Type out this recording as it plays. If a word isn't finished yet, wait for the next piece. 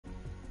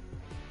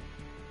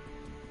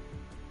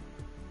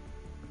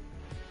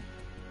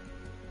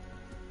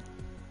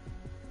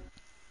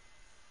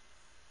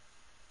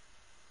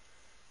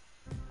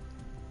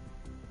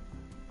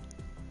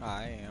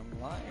I am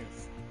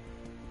live.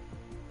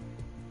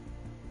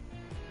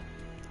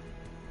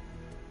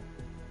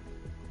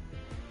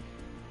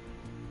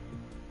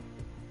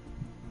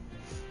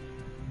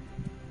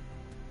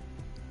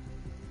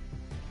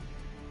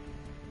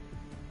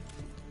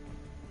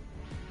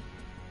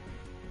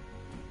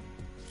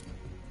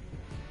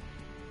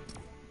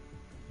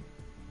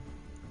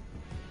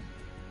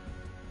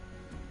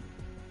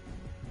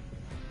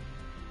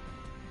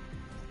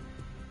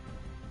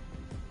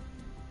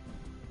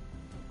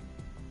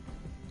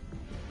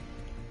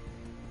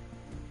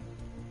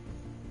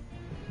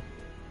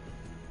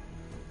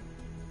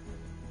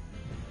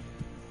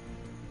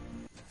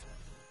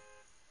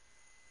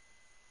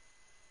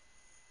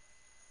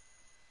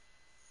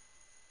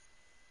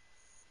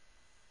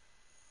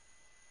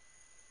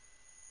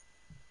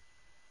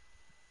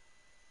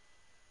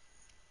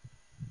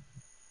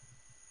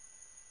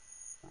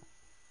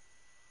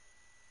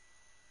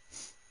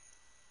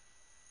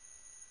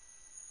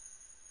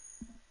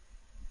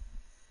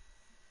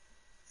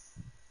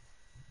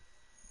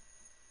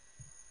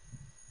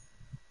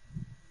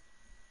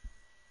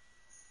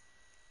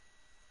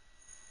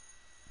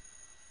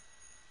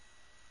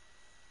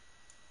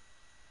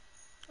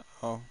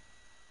 Oh,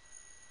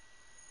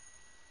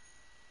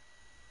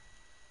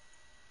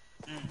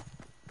 I don't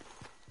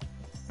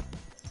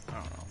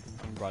know.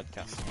 I'm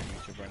broadcasting on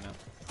YouTube right now.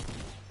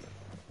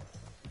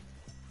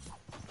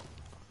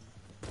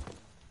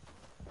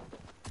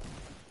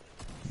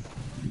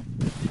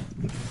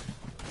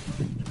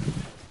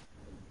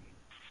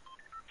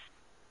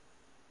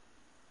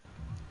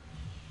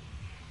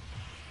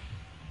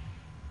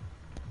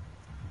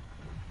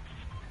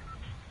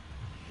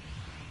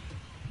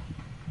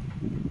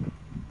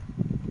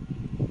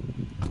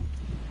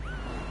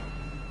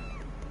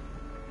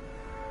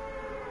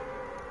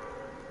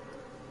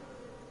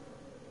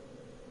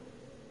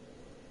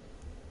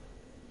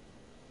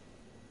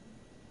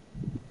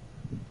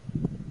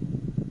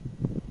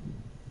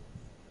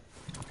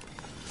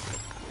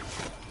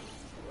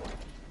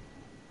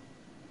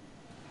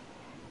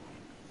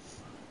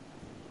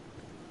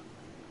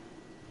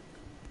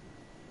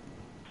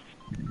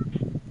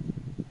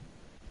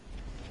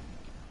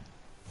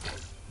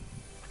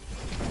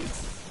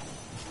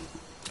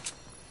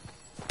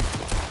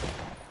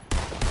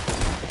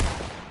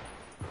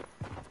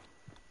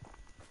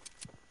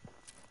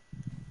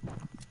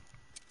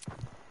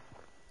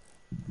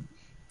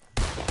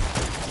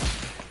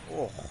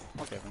 Oh,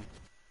 okay then.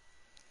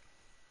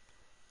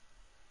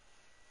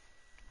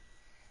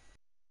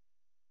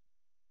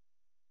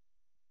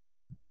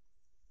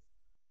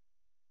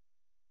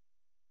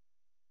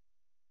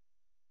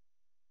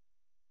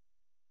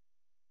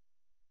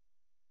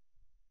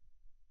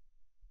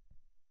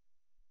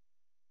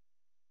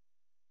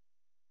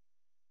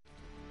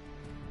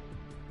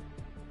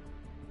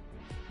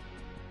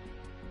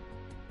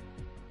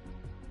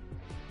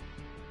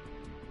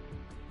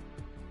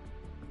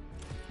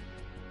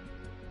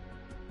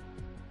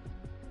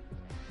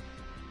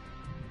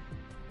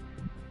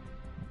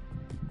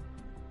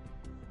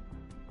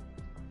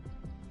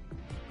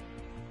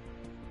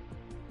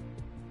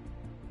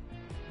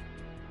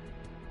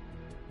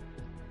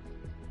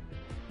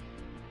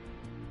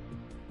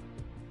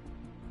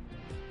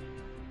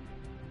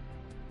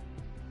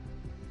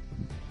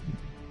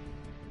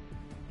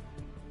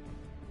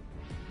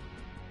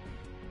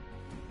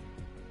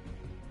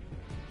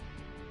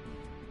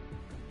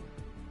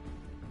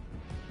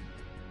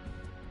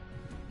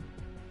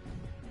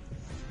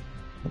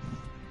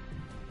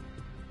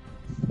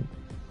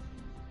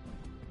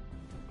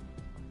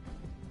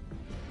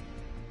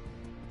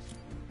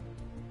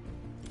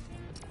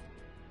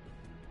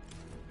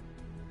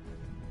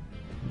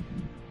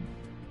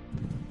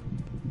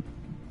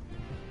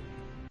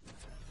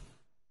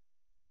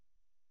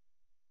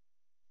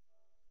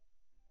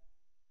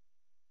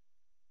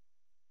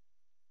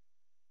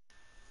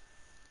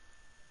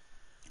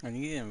 I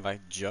need to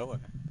invite Joe.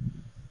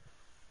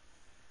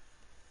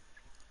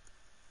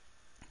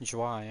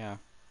 Joa, yeah.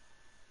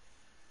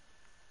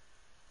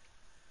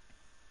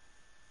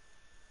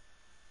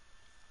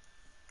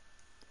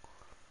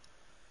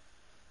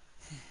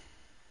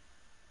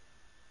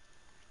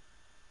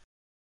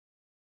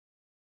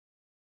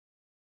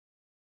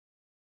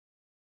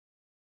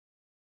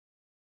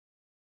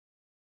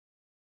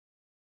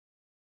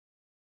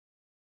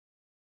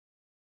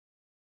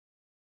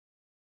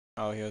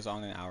 Oh, he was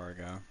on an hour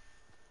ago.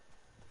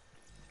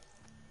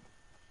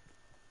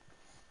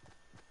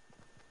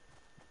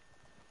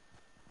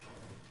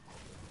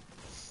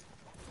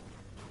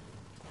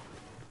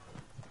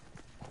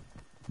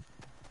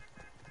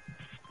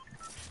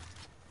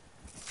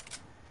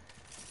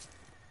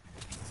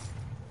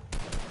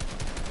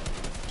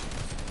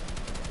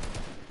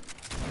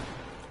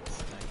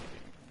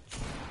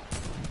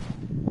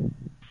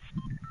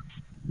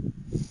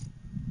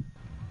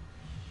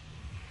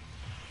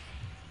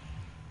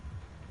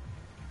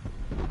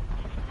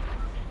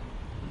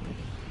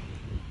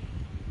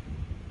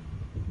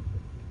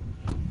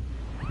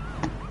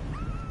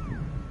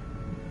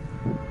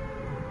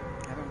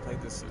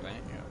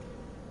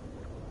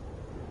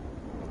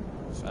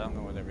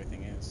 don't know what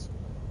everything is.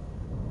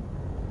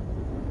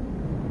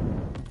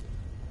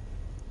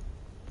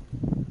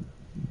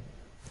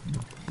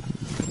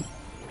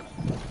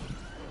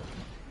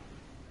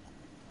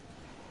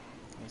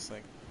 It's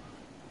like,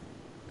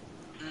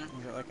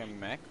 is it like a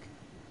mech?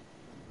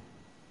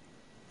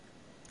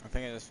 I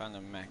think I just found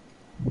a mech.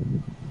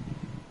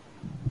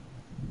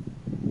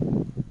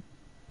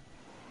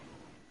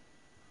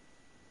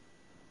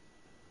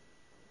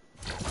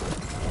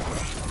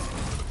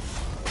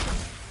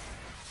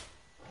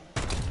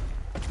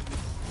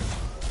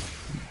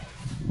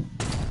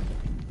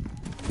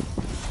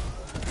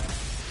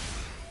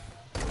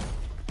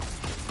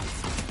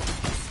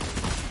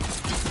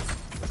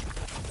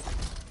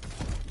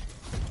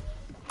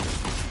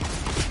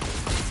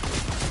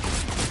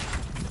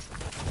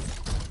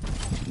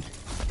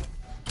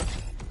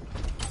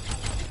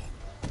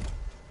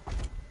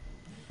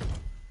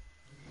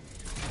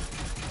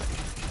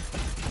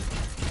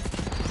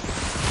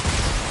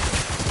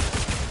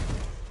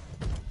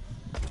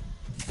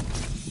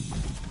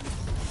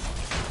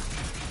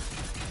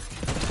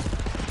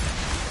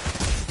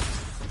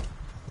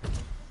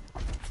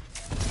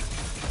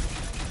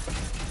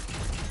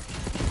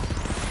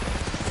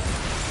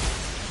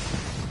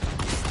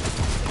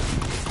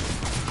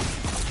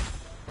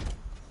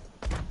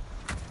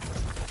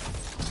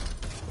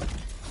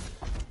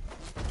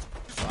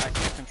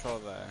 Control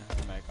the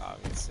mech,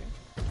 obviously.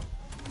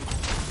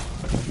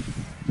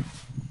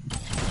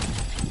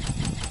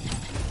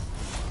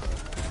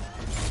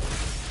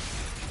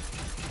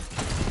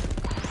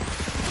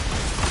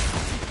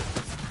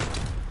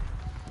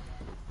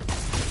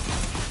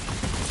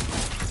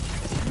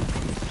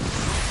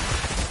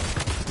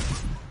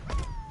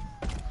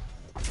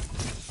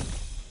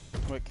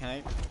 Wait, can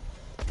I?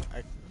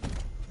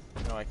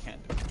 No, I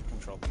can't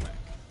control the mech.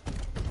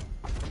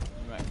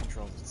 The mech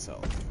controls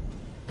itself.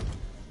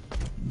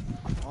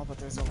 Oh, but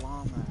there's a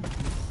llama.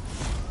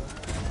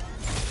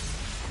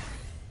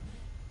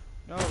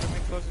 No, let me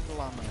close the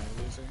llama,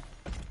 you loser.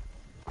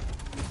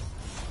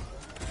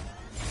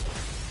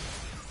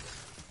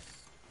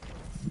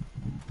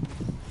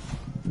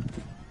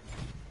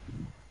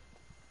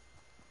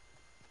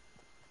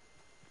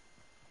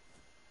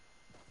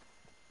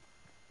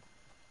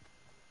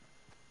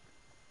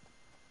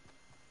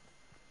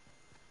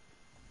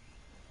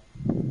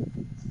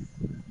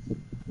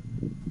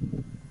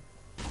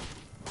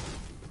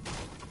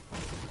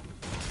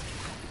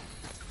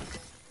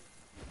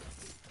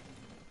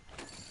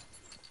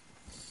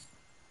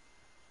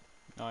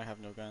 Now I have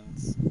no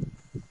guns. And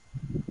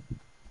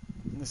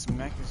this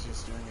mech is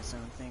just doing its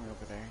own thing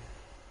over there.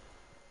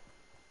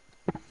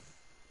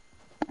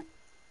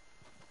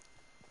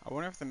 I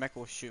wonder if the mech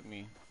will shoot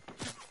me.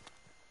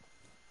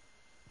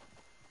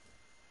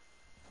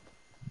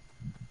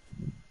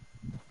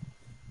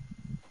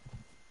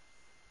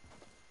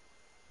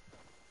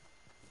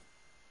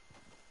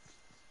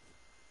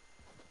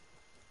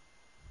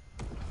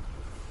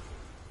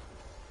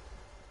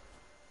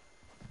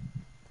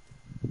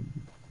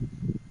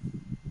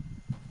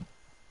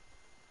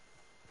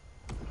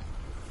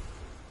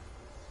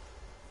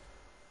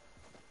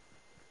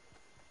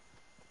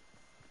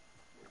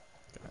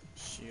 Got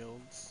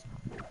shields.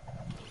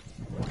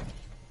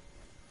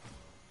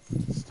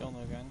 Still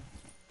no gun.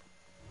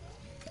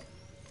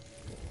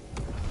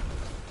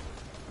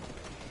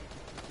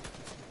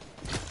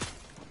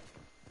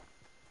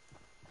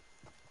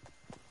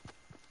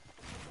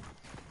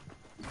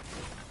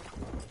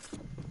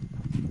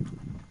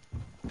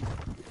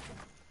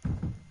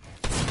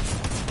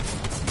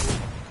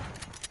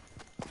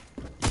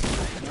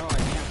 No, I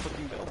can't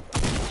fucking build.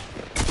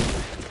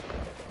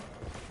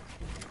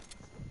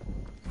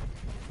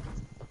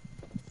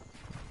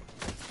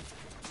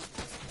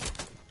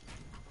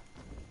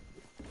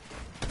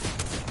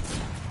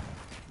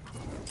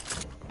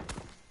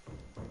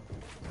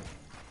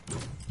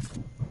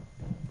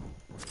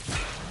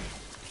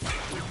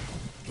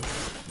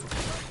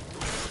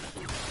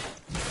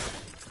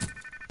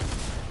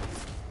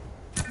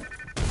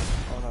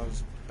 Oh, that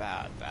was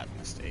bad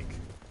mistake.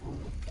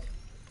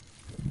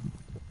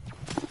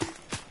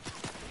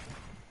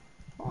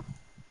 Oh.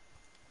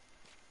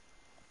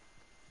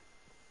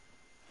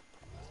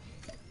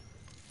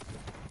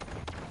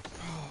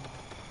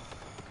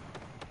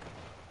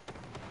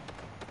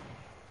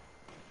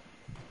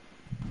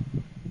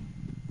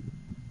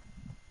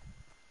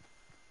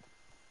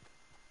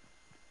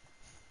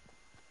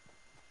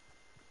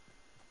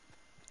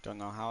 Don't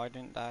know how I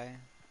didn't die,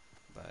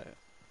 but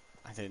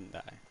I didn't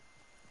die.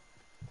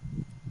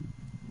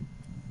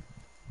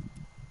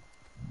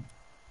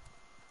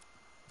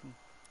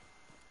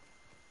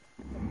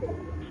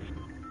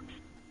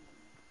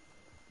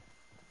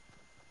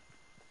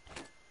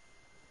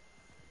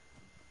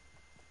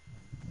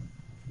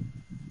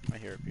 I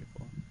hear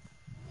people.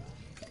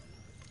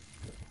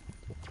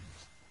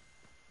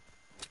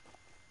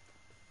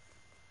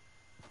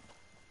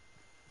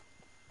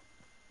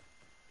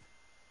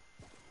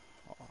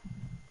 Oh.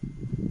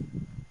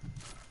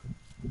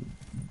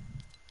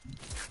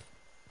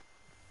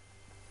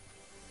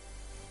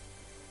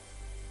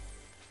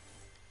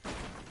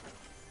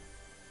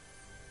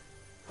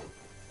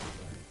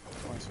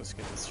 supposed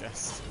to get this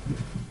chest.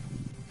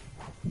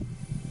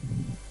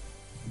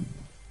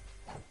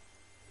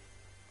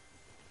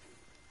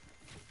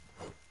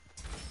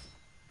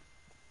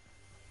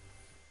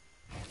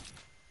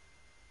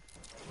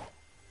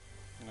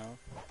 No?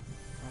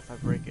 Oh, if I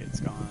break it, it's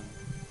gone.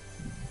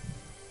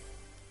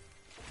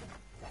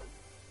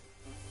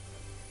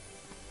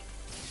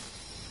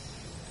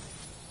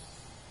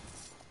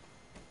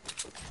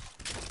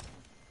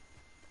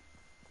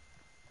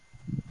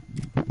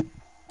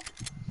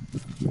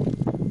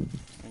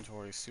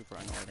 Inventory is super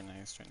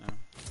unorganized right now.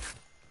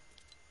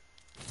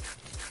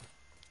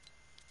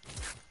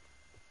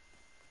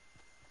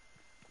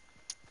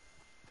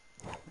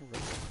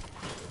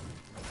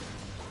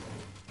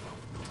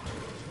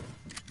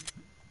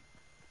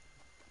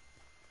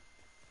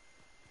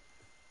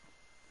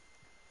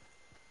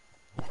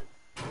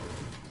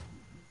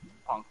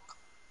 Punk.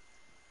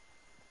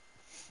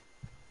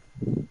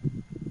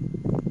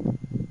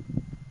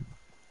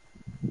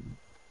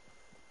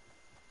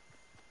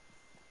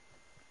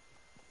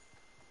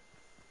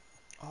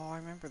 Oh, I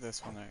remember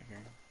this one right here.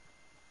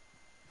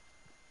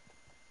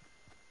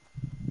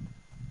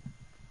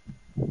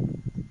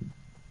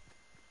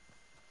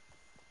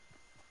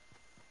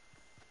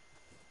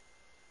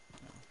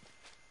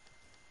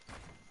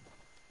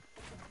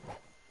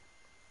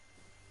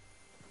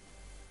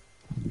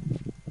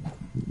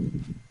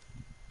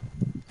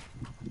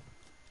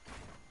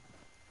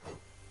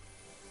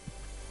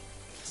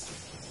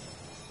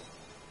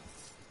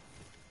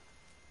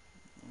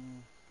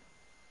 Mm.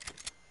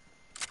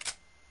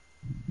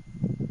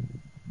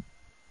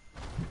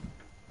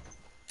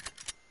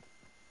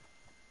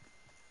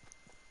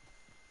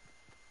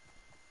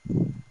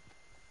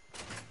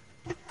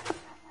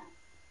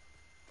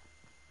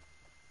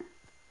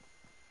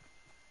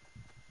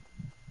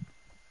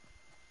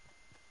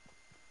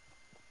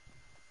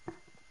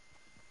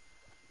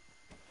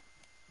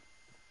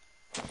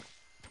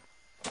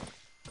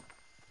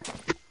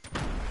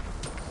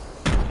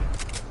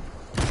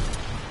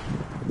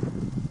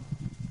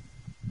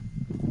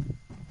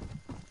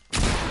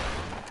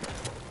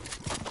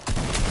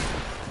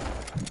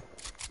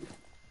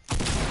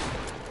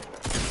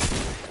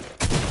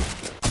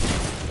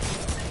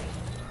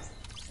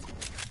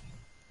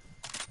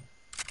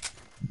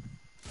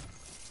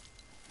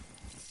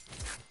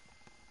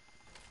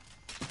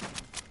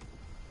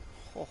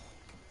 Oh.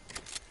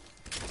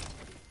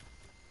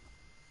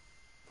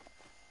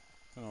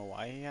 Don't know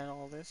why he had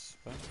all this,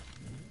 but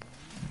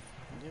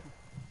he did.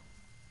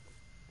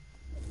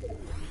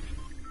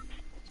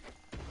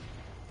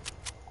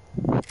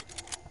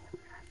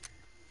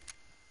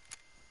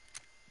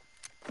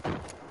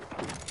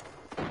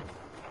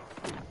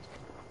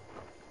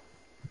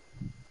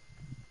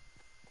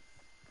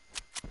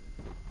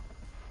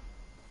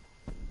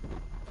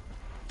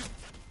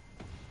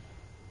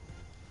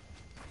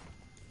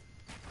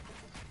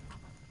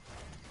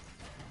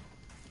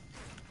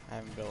 I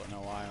haven't built in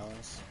a while.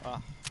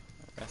 Ah,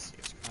 rusty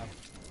as crap.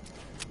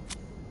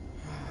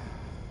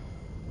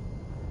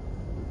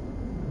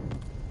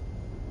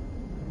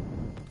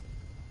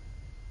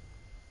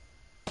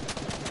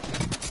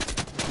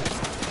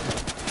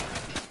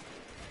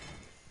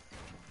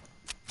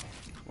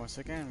 Once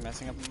again,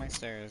 messing up my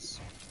stairs.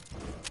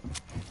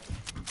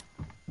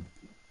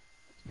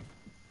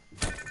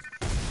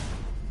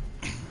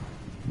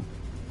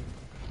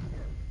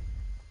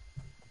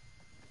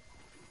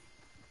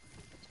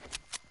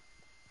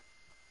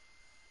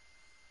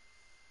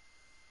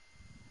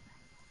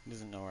 He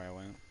doesn't know where I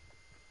went.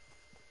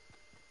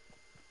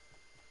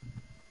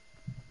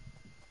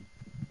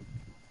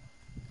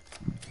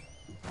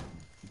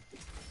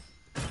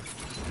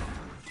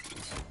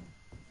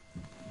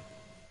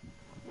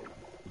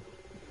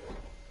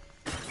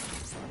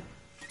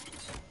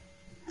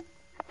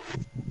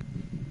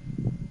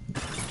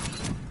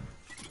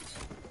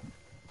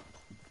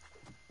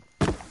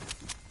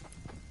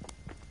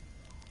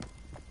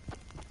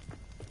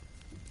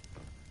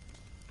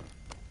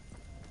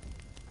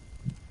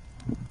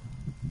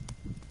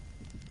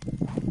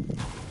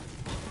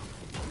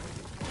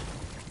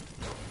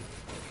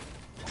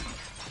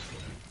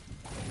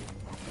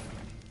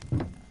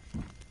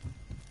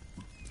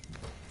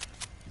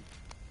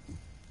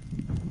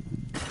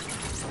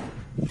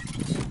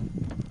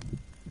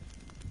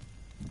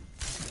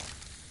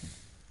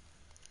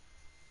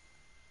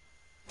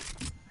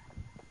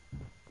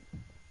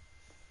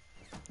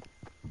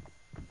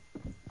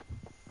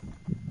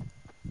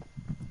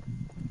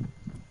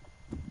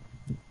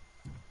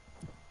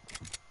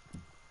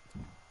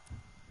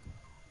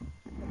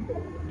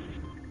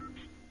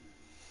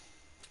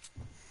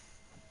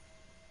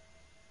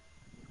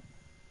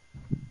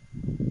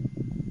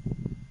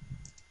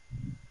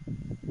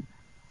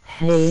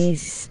 Hey, Oh,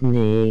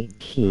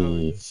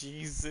 Snakey.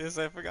 Jesus,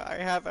 I forgot I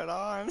have it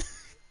on.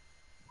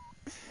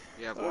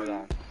 You have what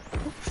on?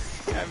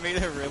 I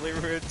made a really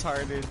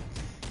retarded,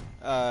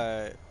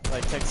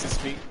 like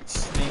text-to-speech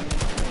thing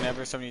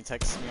whenever somebody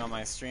texts me on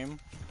my stream.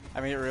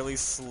 I made it really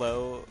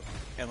slow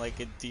and like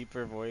a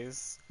deeper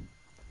voice.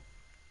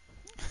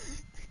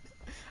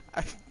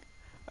 I,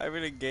 I'm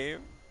in a game.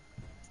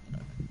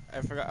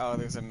 I forgot. Oh,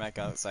 there's a mech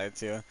outside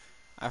too.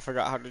 I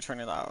forgot how to turn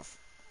it off.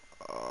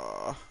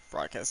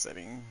 Broadcast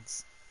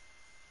settings.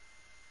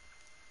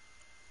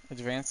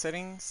 Advanced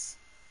settings.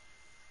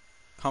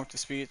 Comp to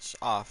speech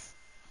off.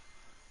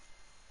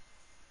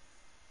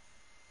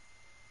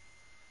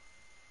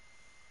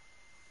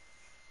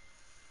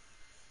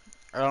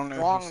 I don't know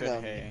who Wrong said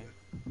then. hey.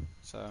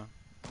 So.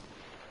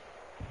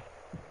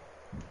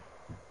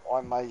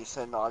 Why might you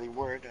say naughty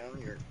word on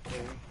your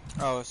game?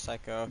 Oh,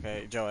 Psycho.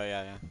 Okay, Joey.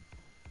 Yeah.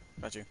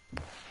 Got you.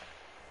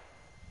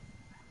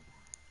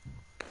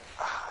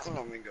 I think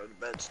I'm gonna go to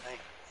bed tonight.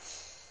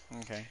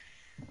 Okay.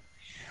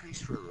 At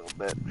least for a little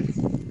bit.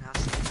 Now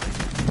sleep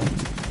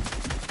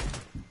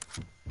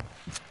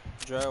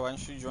Joey, why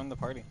don't you join the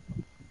party?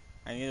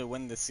 I need to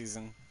win this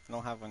season. I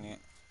don't have one yet.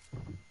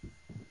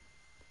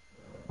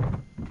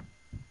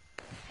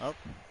 Oh,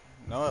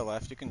 Noah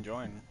left. You can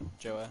join,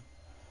 Joey.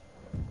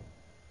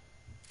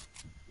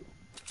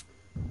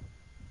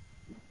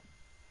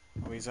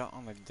 Oh, he's out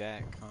on the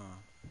deck, huh?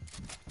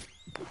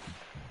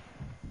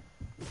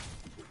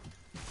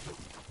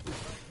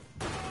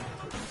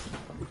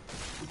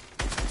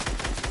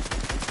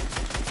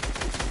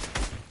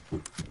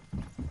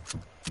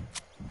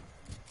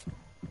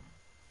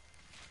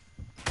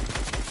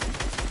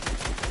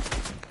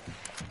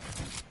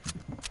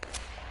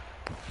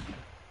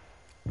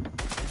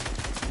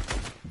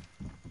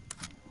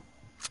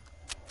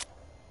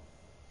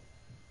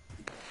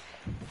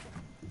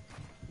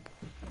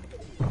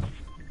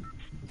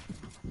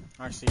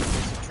 Actually,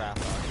 there's a trap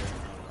out here.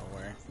 I don't know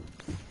where.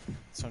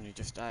 Somebody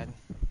just died.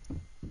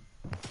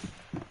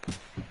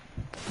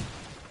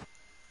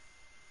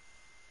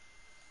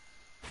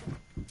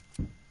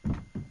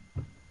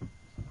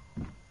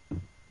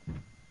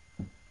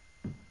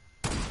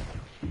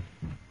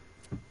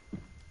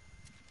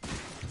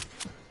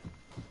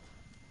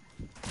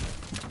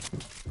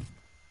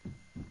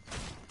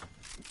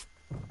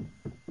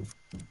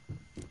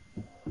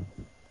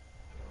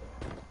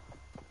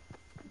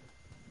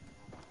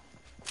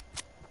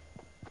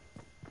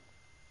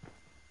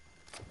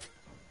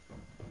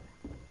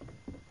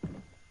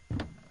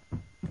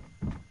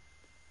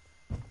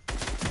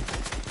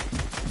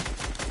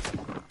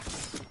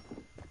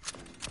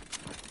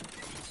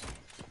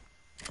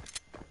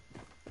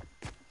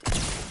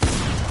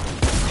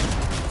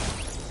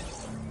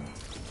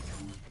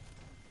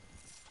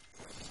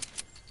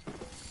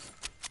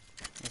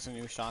 There's a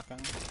new shotgun.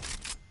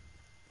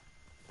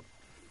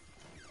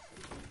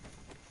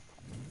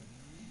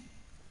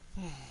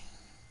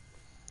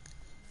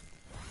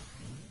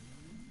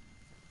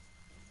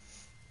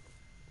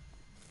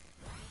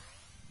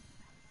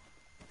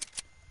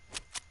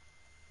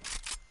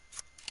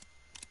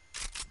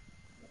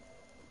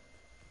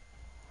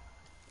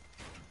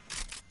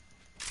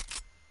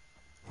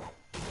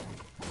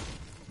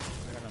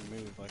 I gotta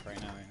move like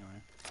right now anyway.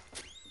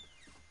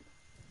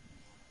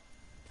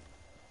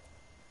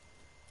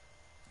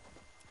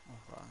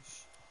 Oh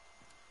gosh.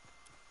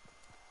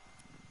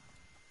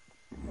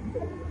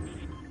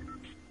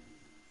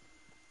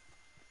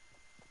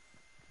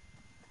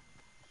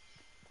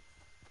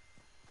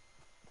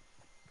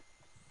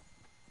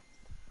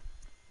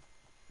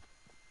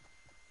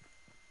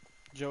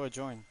 Joa,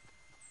 join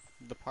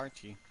the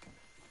party.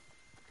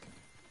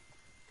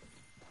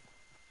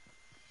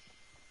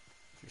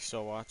 If you're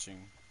still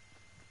watching.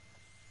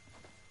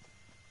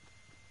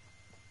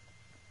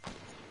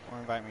 Or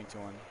invite me to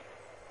one.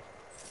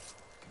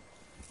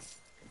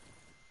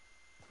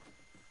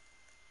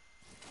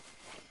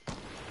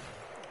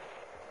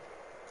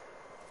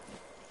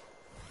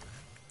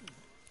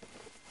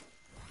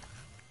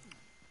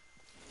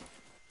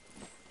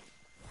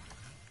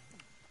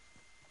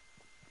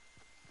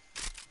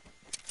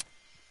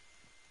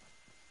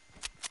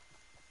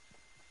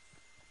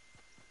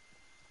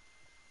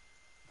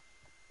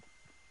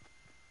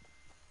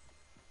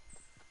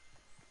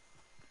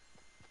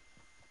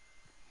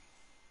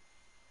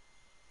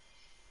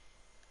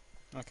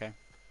 Okay.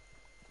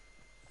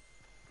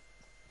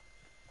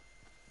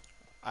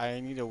 I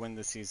need to win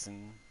the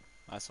season.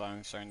 That's why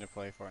I'm starting to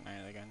play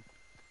Fortnite again.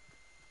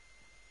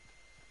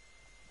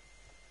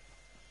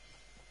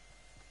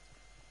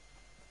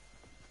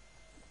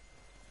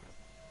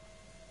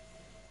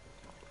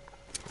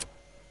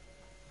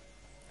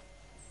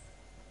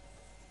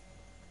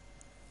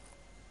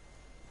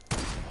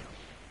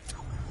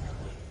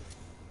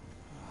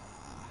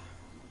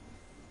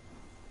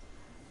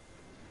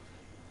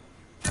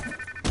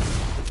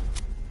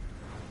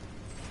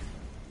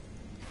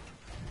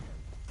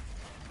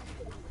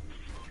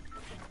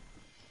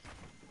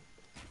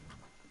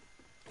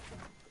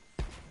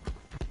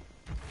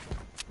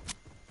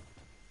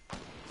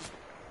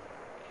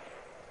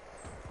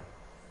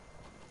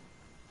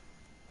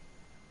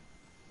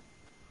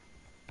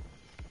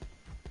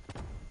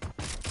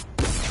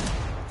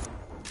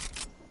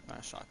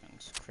 That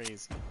shotgun's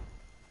crazy.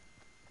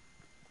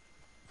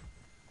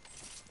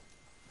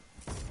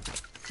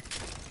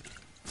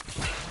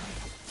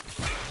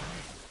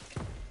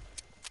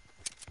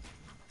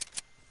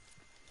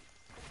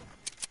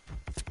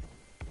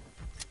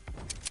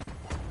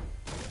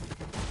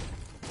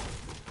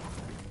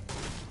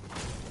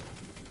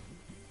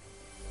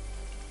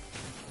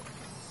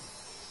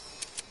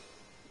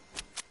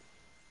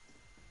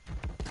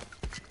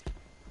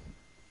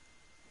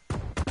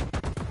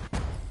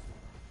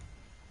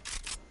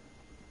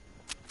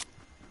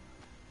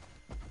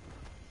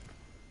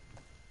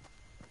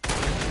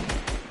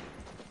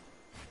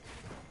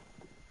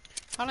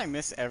 How'd I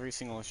miss every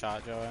single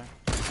shot, Joey?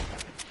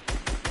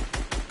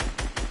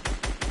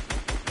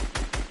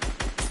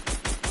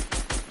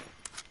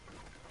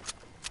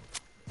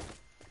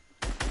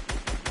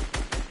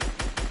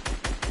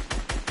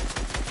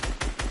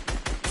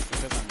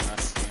 Because I'm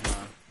rusty,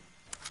 huh?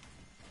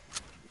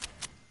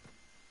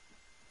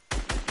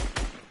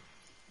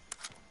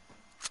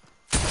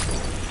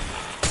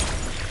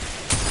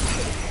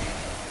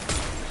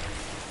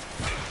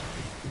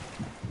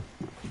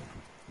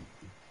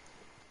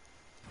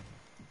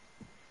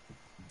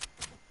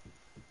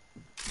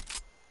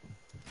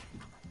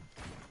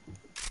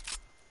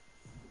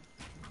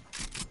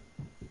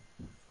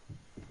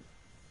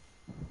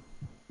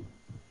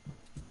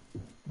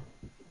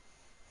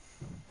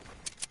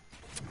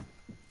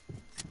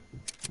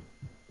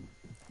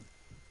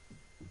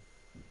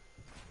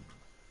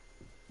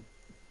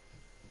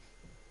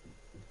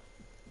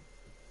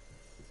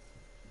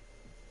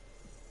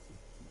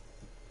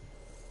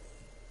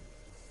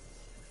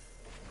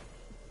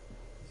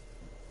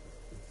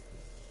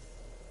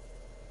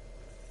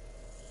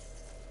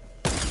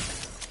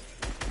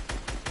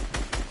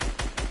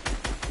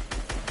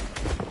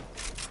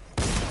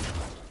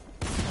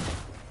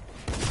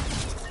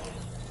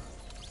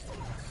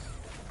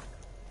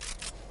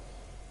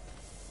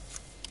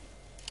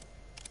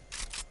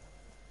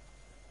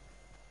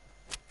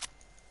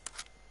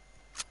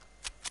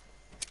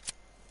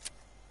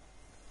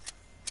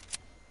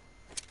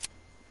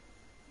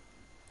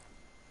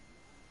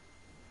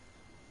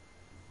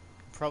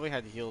 Probably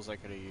had heals I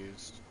could have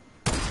used.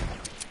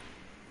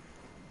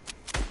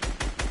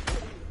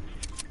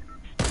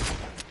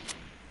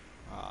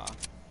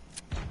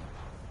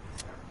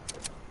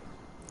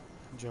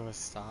 Joe,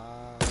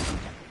 stop.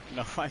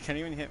 No, I can't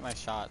even hit my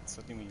shots.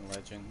 What do you mean,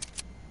 legend?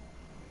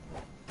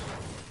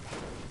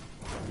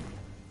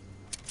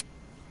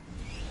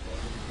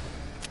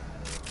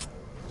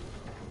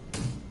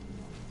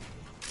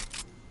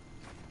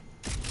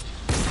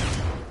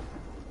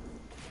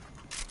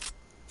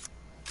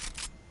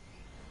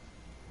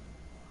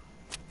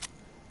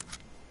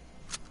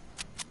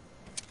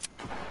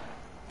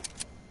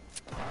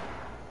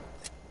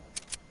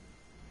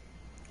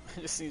 I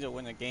just need to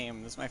win a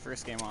game. This is my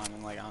first game on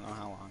in like I don't know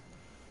how long.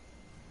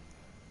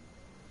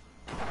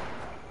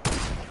 Oh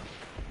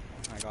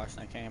my gosh,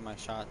 I can't hit my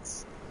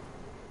shots.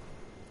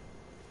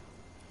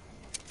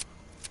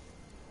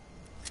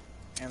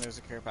 And there's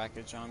a care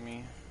package on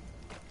me.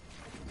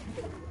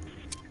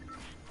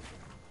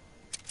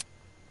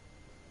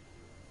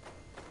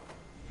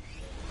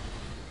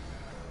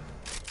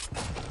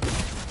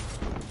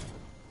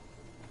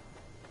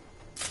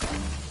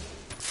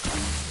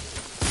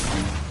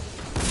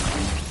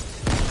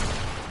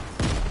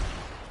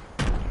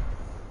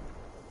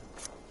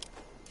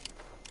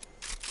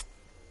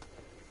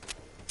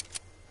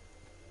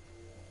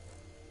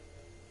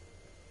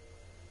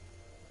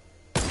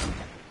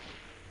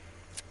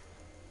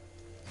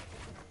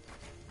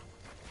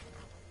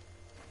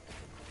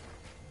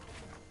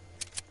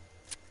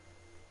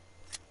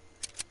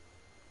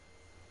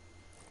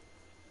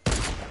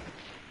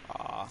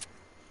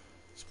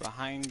 It's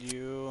behind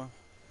you.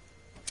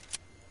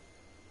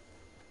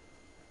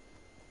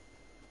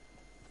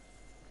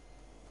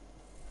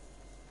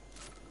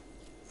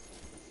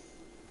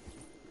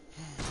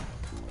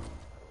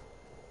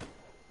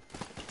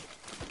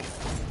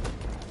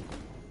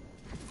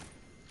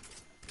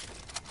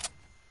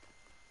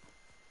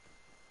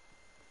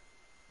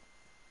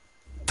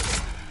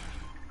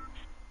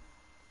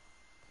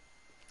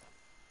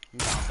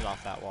 Bounce it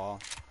off that wall.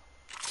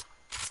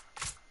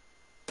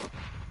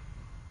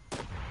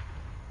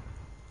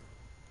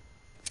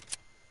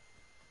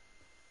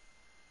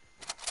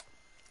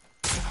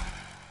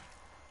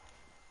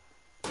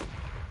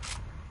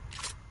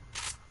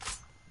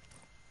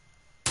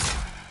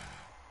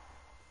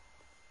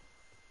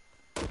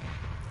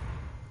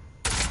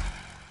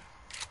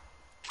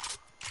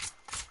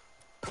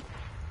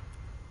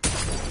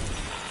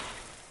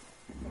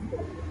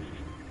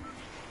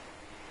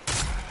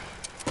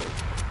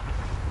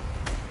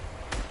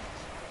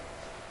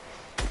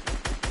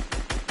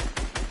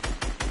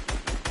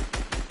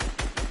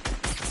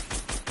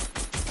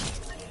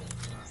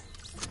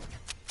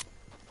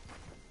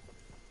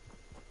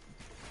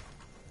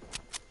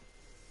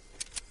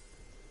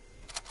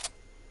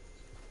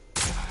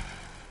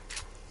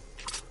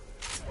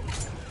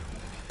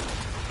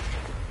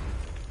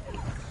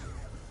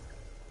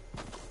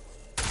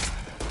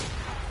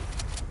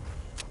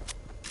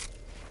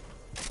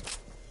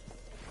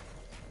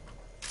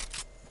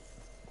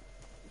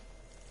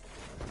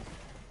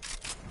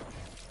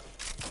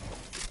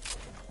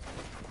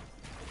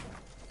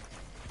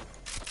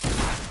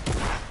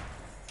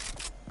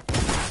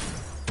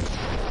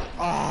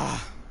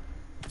 Ah!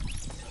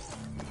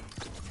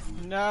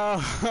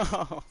 No!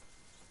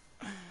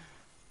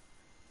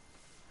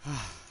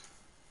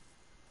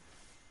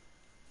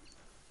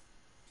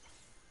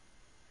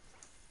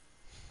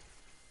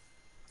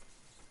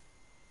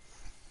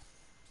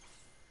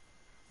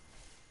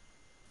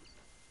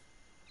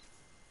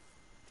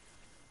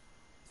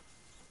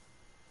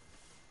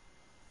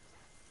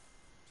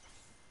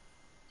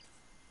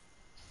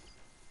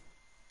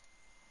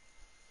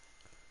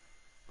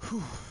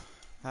 Whew.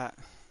 That.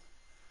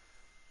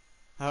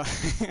 Oh.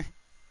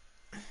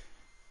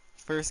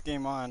 First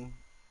game on.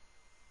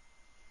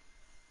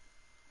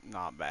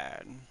 Not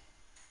bad.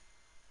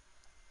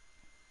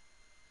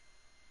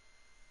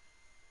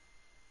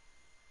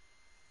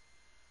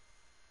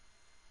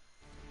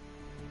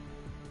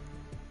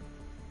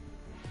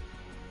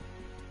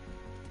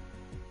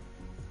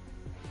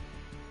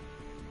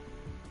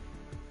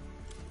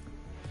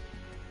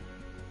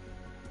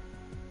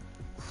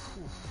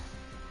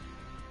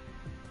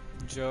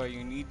 Joe,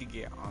 you need to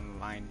get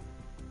online.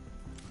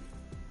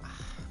 But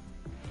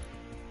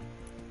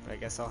I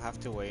guess I'll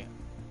have to wait.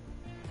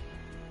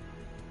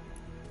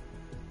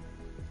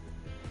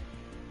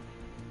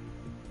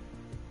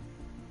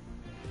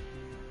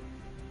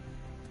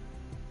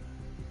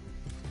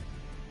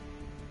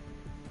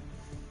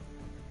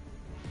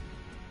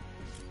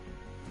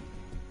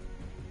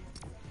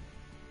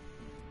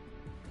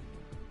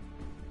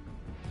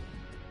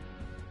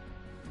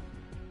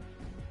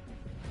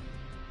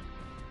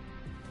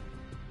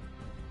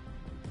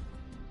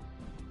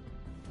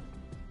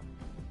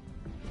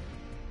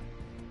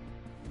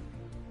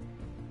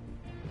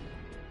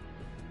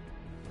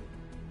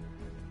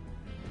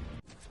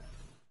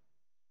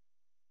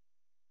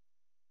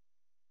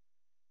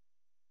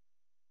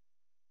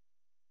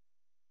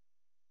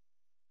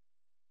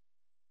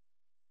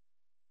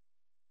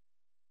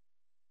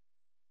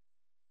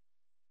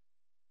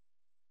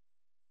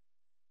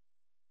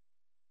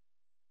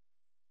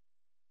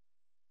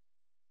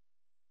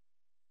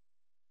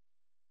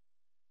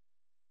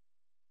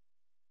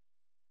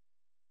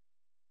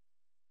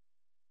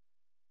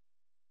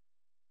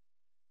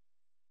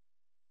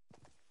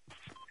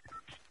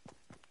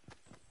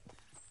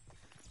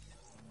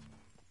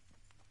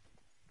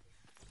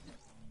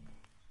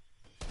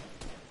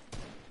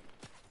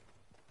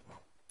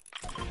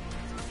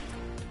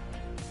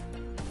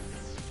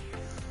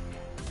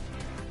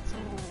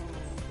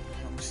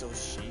 I'm so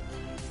shaky.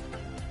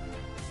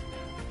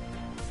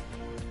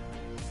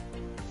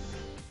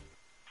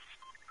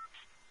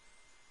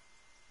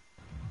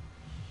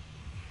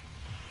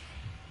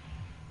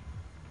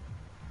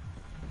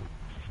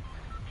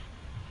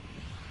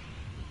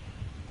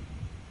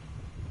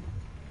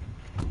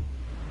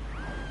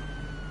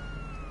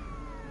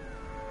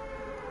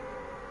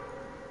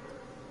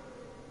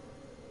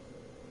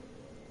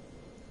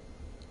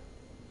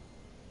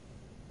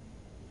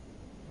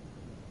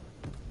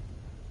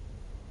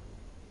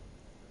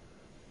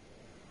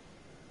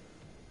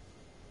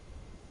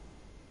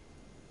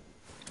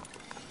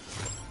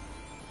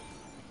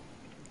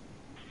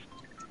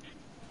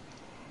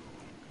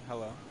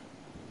 Hello.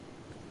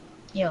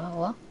 Yo,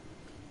 hello?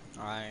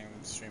 I'm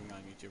streaming on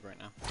YouTube right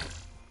now.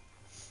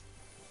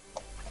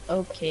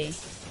 Okay.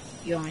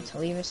 You want me to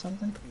leave or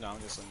something? No,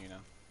 I'm just letting you know.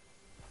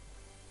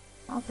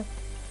 Okay.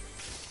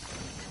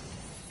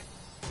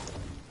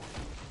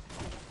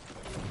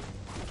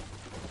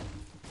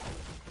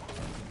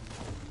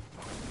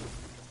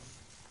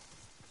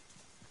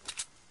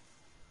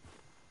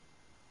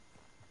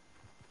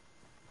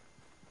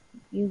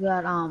 You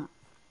got,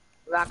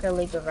 Rocket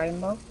League of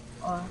Rainbow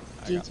or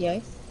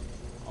GTA?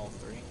 All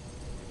three.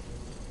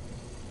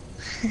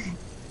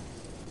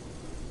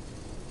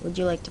 Would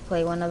you like to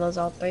play one of those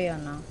all three or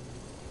no?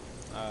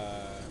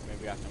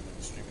 Maybe after I'm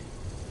done streaming.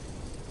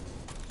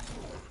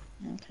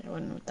 Okay,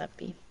 when would that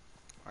be?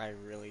 I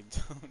really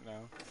don't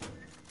know.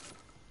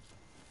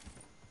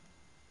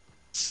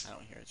 I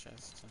don't hear a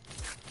chest. So.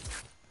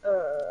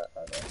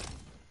 Okay.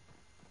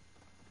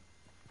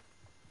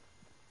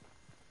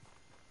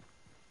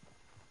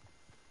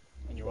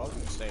 And you're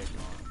welcome to stay if you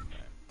want.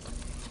 But...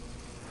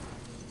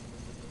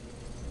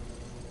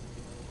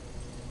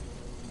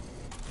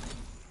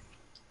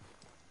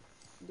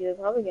 You'd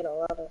probably get a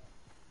lot of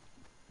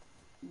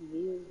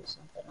views or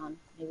something on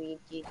maybe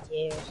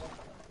GTA or something.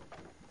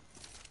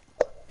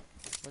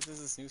 What does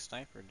this new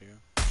sniper do?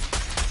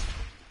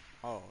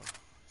 Oh,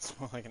 it's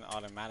more like an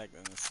automatic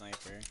than the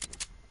sniper.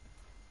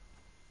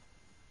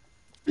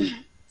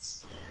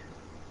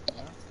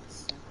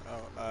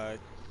 Oh,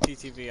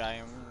 TTV, I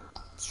am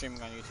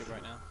streaming on YouTube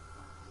right now.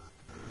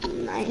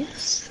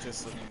 Nice.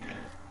 Just looking at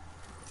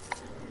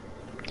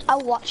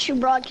I'll watch your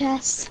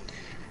broadcast.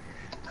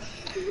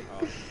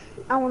 oh.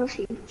 I want to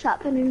see what's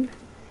happening.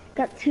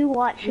 Got 2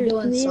 watchers. You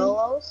doing man.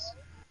 solos?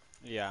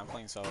 Yeah, I'm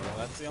playing solo.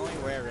 That's the only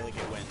way I really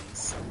get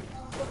wins.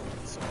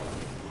 Solo.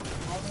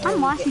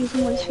 I'm watching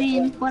someone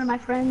stream. One of my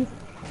friends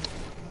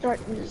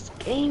starting this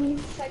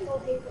game.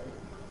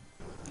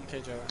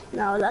 Okay, Joe.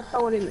 No, that's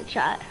someone in the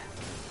chat.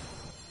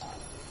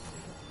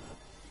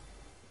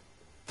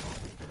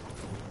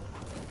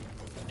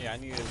 Yeah, I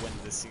need to win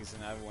this season.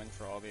 I've won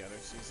for all the other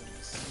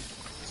seasons.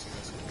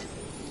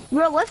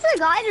 Bro, what's the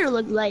glider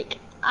look like?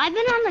 I've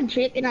been on a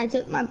trip and I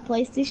took my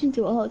PlayStation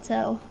to a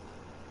hotel.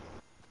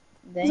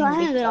 Dang, So I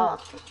big have it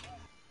talk.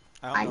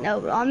 all. I know,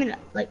 bro. I'm in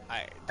like.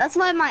 I That's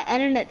why my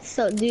internet's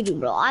so doo-doo,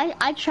 bro.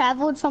 I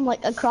traveled from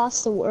like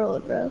across the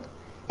world, bro,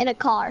 in a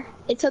car.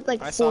 It took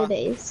like I 4 saw.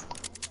 days.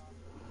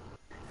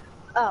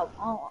 Oh.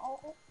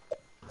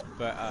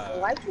 But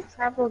Why'd you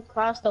travel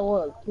across the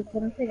world? You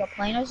couldn't take a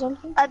plane or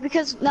something?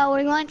 Because no,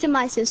 we're going to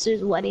my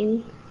sister's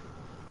wedding.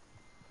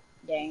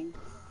 Dang.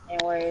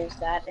 And where is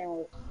that?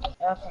 And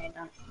okay,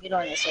 no, you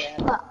don't need to say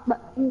that.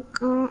 I'm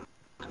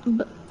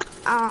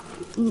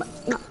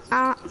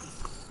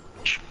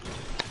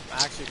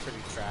actually pretty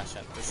trash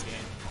at this game.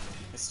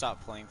 I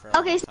stopped playing for a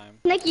Okay, long time.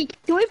 Nikki,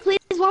 can we please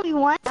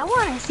 1v1? I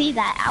want to see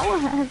that. I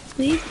want to,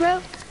 please, bro.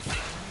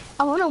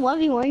 I want to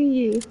 1v1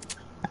 you.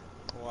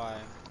 Why?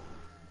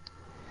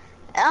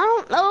 I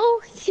don't know.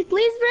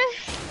 Please, bro.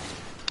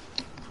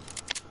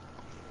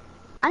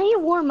 I need to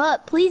warm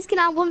up. Please, can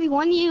I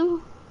 1v1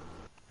 you?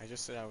 I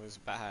just said I was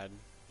bad.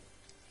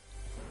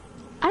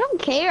 I don't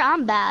care.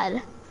 I'm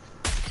bad.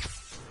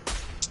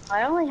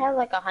 I only have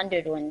like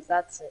 100 wins,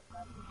 that's it.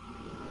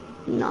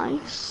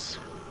 Nice.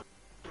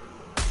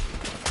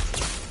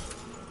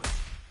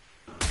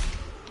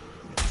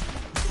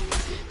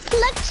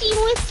 Flexing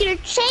with your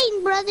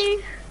chain,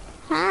 brother.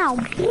 How?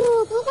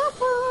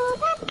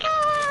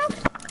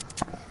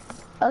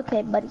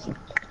 Okay, buddy.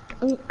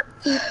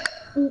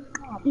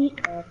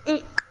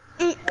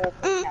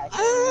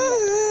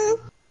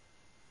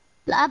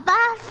 La ba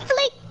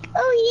flick.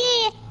 Oh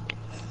yeah.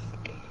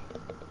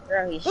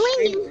 Bro, he's Wing.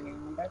 streaming,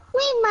 remember?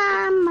 Wee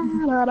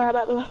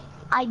mama.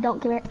 I don't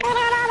care.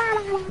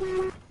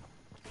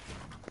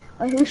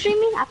 Wait, who's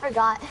streaming? I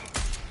forgot.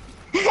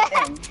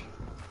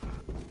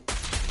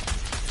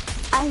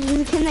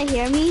 Can they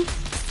hear me?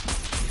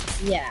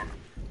 Yeah.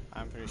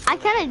 I'm pretty sure. I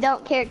kind of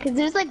don't care because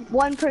there's like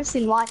one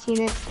person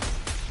watching it.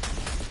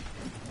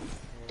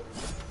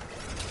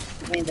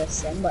 I mean, there's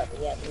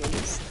somebody at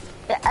least.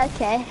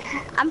 Okay,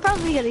 I'm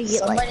probably gonna get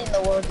Somebody like. in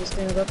the world is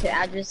gonna go to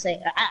address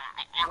say,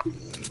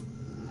 He's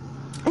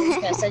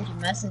gonna send you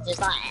messages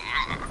like,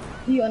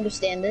 do you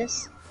understand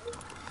this?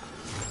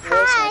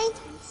 Hi.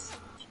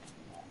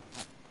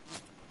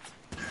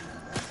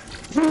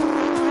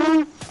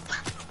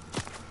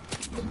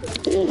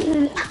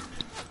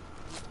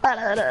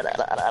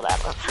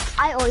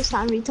 I always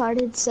sound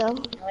retarded, so.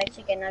 I like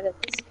chicken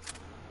nuggets.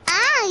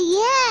 Ah,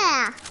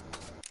 yeah.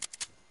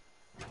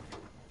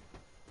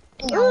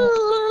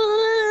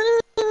 Ooh.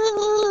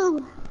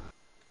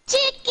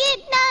 Chicken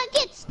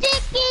nuggets,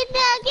 chicken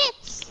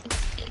nuggets.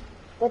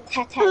 With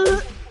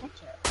tattoos.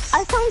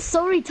 I sound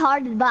so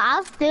retarded, but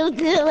I'll still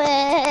do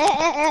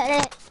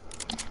it.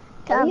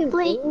 What are you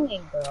Complete.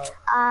 doing, bro?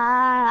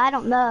 I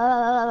don't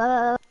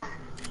know.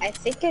 I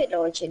think I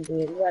know what you're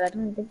doing, but I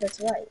don't think that's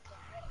right.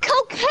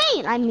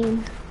 Cocaine. I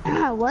mean,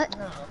 what?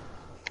 No.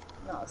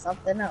 No,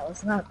 something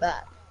else, not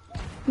that.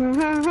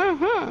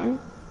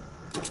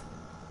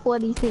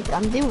 What do you think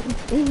I'm doing?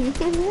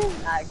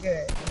 Not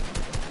good.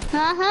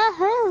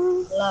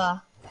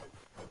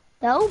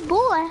 Oh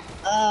boy.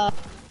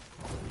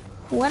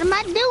 What am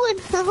I doing?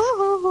 Good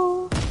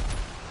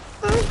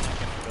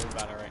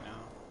about it right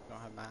now.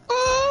 Don't have Matt.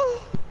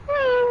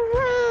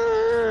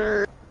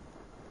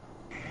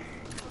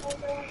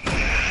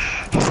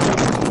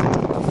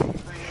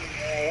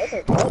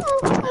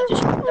 I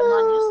just put them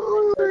on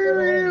yesterday.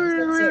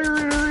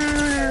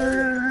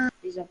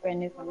 These are brand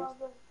new for me.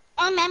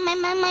 Those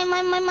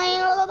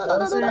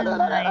are mine.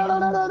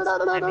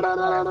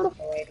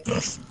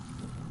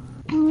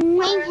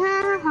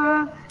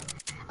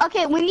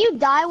 Okay, when you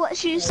die, what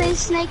should you say,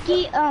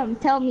 Snakey?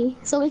 Tell me,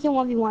 so we can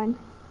 1v1.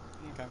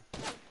 Okay.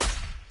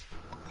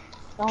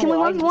 Can we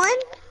 1v1?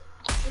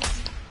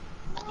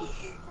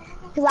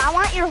 Because I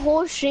want your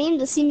whole stream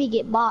to see me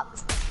get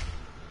boxed.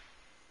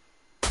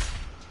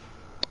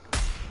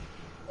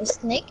 Is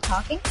Snake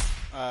talking?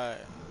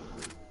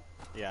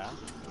 Yeah.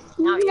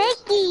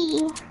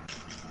 Snakey!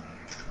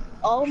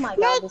 Oh my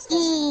god, this guy.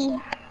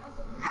 Snakey!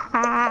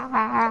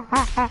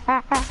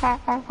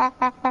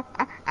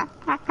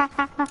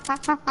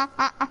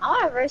 I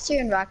want to verse you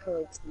in Rocket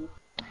League, Snake.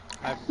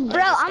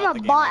 Bro, I'm a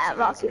bot at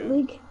Rocket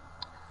League.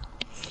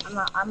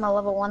 I'm a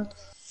level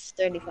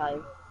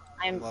 135.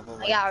 I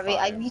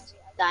reached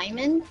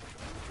diamond,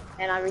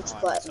 and I reached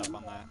platinum.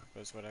 On that,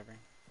 but it's whatever.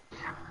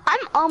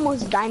 I'm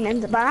almost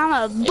diamond, but I'm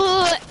a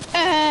boot.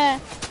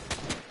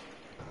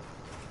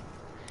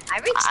 I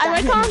reached I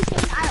like diamond. how I'm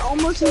saying I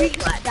almost reached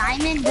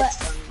diamond, but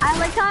I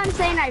like how I'm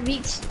saying I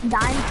reached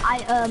diamond.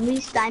 I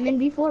reached diamond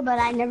before, but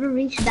I never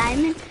reached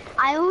diamond.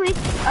 I only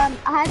I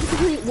had to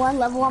complete one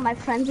level on my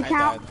friend's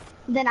account.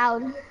 Then I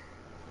would.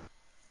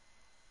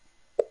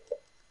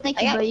 Thank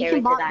I you, got bro. You carried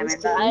can to bot diamond, this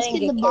but kid. I This didn't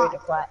kid's a get carried bot. to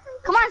plat.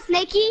 Come on,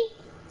 Snakey.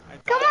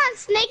 Come on,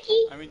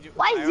 Snakey. I mean,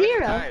 Why I already 0?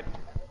 died.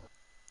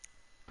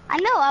 I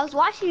know. I was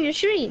watching your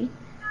stream.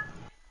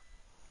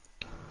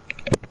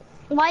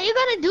 Why you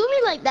gotta do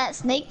me like that,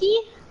 Snakey?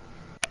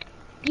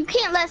 You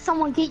can't let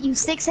someone get you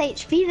 6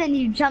 HP, then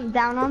you jump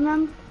down on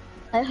them.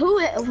 Like,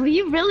 will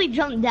you really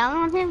jump down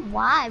on him?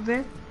 Why,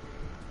 bro?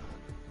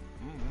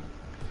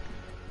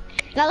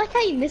 And I like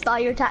how you missed all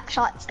your attack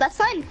shots. That's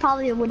something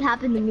probably would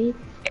happen to me.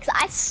 Because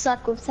I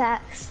suck with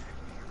attacks.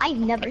 I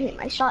never hit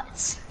my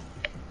shots.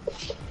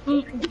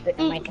 Can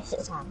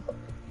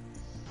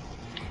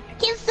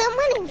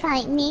someone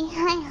invite me?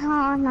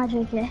 I'm not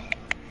joking.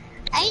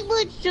 I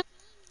would.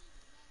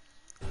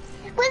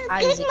 What's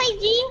Kiss Isaac. my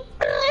G.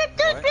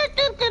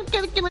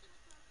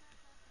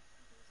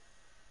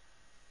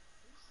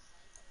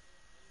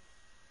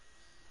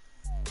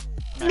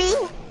 Me?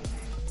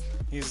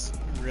 He's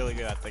really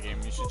good at the game.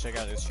 You should check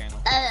out his channel.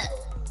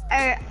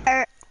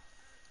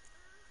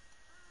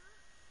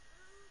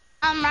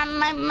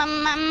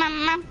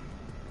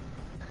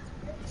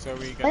 So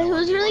we got. Wait,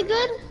 who's really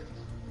good?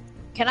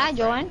 Can I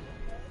join?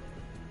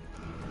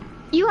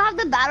 You have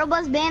the Battle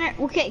Bus banner.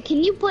 Okay,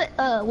 can you put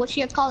what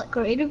you call it,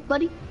 creative,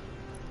 buddy?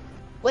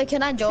 Wait,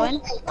 can I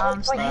join?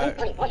 Snake?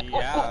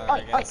 Yeah,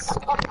 I guess.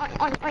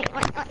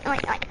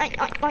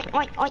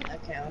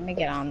 Okay, let me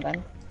get on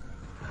then.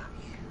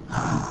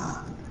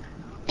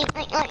 We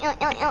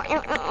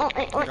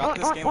got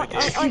this game the day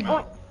it came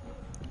out.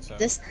 So,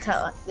 This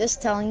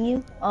telling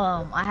you,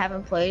 I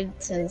haven't played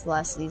since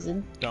last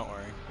season. don't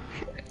worry.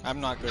 I'm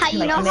not good. How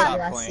you at know it. maybe Stop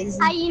last playing.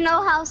 season. How you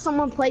know how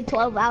someone played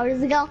 12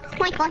 hours ago?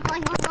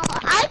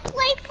 I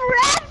played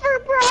forever,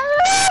 bro.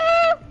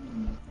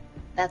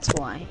 That's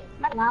why.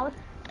 Not loud.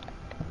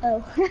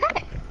 Oh.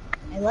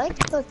 I like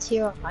the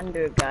tier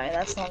 100 guy.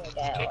 That's the only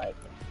guy I like.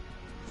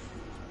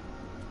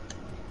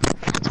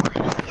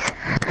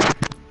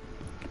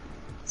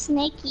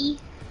 Snaky.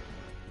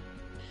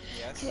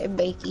 Yes. Okay,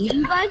 Bakey.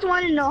 You guys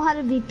want to know how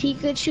to be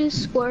Pikachu,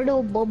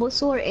 Squirtle,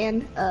 Bulbasaur,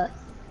 and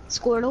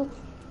Squirtle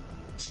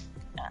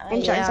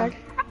and Charizard?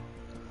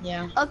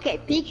 Yeah. Okay,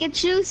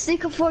 Pikachu,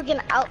 stick a fork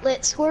in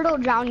outlet,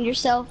 Squirtle, drown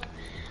yourself,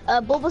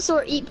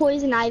 Bulbasaur, eat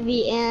poison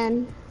ivy,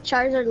 and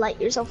Charizard, light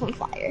yourself on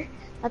fire.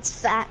 That's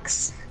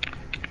facts.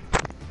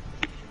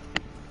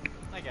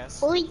 I guess.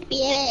 Holy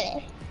yeah.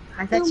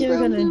 I thought you were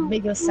gonna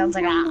make us sound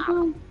like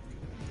ah.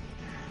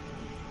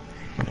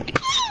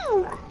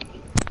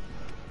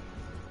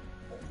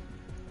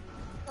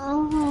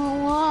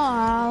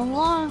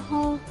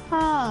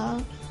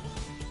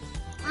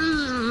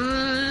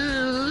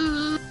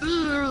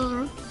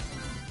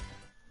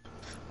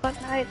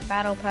 Fortnite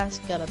Battle Pass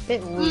got a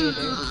bit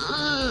weirder.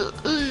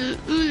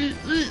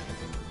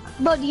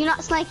 But do you not,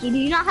 Snikey, do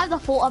you not have the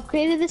full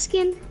upgrade of the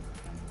skin?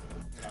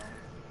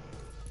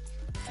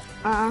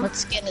 What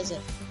skin is it?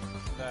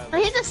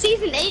 He's a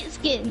season 8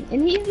 skin,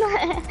 and he's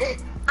not.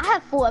 I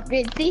have full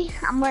upgrade, see?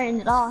 I'm wearing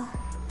it all.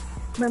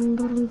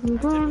 Typically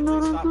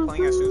stop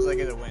playing as soon as I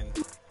get a win.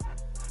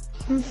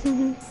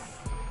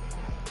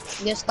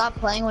 You stop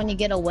playing when you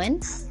get a win?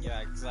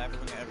 Yeah, because I have to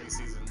win every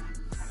season.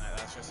 And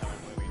that's just how I'm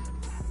moving.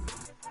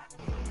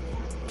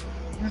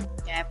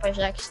 Yeah, I push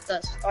X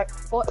to start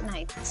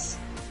Fortnite.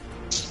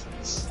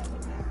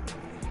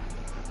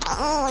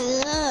 Oh,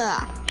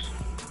 yeah.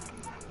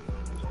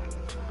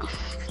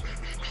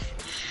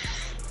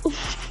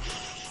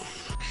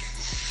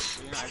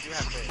 You know, I do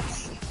have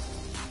this.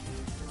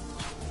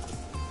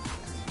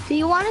 Do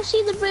you want to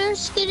see the rare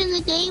skin in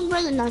the game,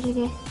 brother? No,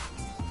 okay.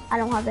 I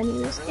don't have any of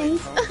those I really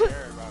skins. don't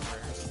care about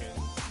rare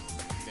skins.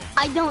 Damn.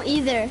 I don't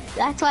either.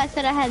 That's why I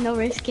said I had no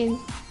rare skin.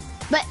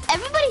 But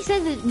everybody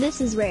says that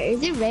this is rare.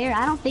 Is it rare?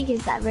 I don't think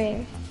it's that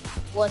rare.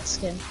 What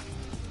skin?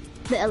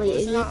 The Elliot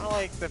It's agent. not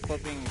like the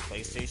flipping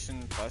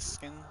PlayStation Plus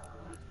skin.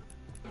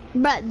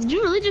 Bruh, did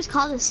you really just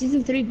call the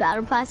Season 3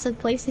 Battle Pass of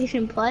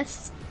PlayStation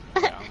Plus?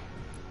 Yeah.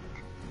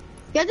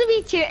 You have to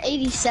be tier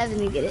 87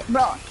 to get it.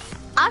 Bro,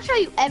 I'll show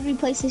you every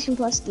PlayStation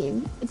Plus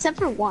game. Except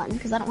for one,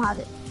 because I don't have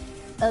it.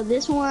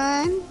 This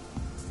one.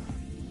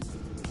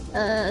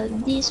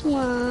 This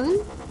one.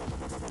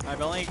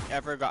 I've only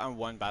ever gotten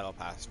one Battle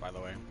Pass, by the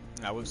way.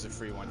 That was the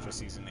free one for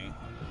Season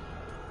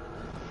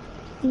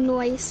 8.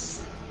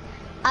 Nice.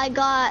 I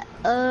got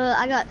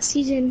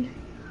Season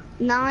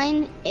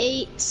 9,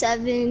 8,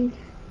 7,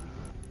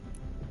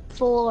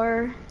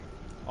 4.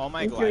 All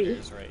my and 3.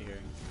 gliders right here.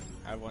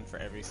 I have one for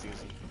every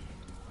season.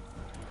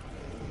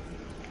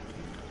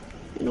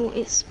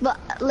 Nice. But,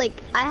 like,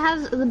 I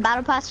have the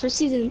Battle Pass for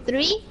Season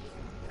 3,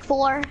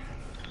 4,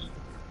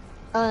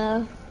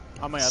 On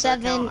my other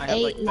 7, account, I have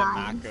 8, like the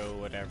 9. Mako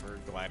whatever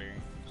glider.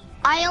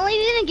 I only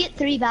didn't get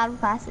 3 Battle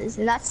Passes,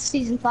 and that's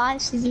Season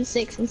 5, Season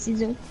 6, and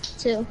Season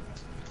 2.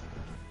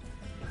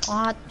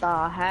 What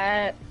the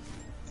heck?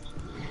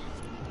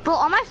 Bro,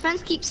 all my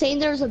friends keep saying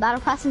there was a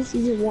Battle Pass in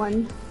Season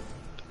 1.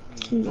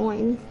 It's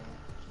annoying.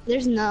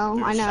 There's no,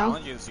 There's I know.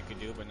 challenges you could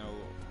do, but no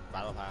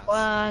Battle Pass.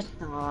 What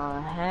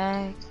the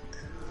heck?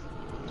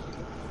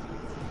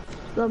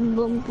 Boom,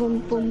 boom, boom,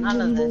 boom,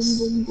 None of boom, this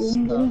boom,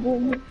 boom, boom,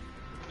 boom, boom.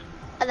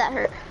 Oh, that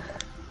hurt.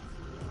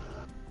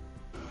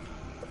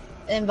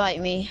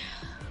 Invite me.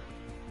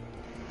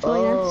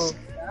 Join Oh, us.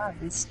 God,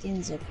 these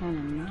skins are kind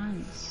of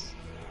nice.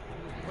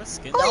 What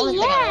skin? The Oh, only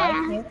thing I yeah.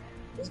 like here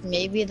is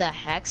maybe the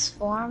hex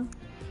form.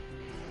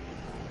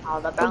 Oh,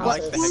 the I bouncer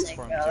like the is hex sick,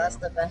 form, bro. too. That's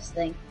the best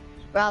thing.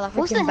 Bro, the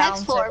What's the freaking hex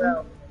bouncer, form?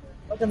 bro.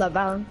 Look at the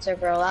bouncer,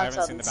 bro. I That's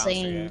haven't seen the bouncer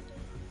insane. yet.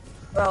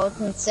 Bro, it's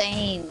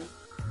insane.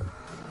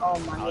 Oh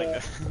my I god. like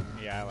it.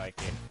 Yeah, I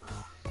like it.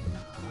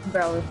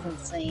 Bro, it's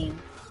insane.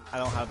 I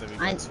don't have the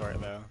V-Bucks for it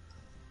though.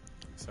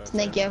 So it's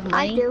Snake, you have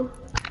I money? do.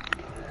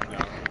 no.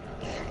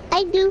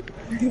 I do.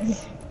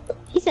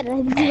 He said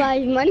I do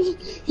have money.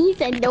 He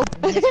said nope.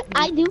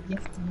 I do.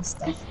 Gifting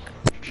stuff.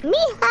 Me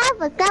have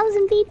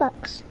 1,000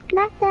 V-Bucks.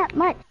 Not that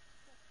much.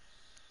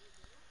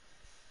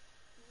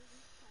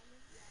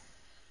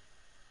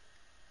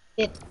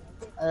 I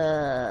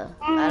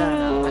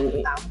don't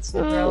know. Bounce,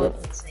 bro.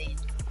 It's insane.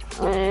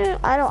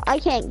 I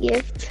can't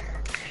gift.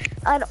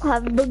 I don't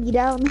have boogie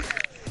down.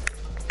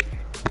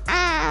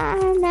 I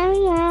invited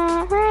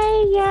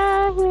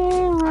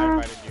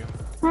you.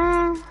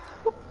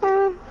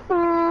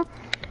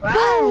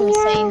 Wow,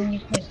 insane. You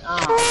can.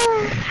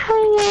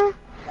 Oh,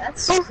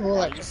 that's so cool.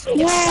 Like, just get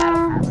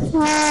battle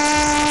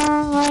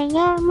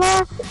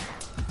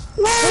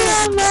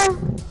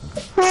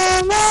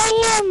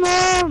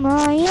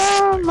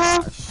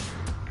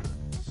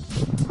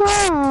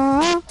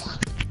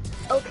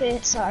Okay,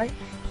 sorry.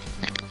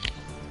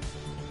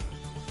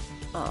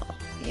 Oh,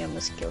 you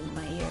almost killed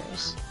my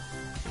ears.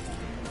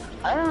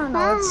 I don't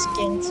know what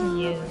skin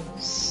to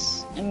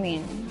use. I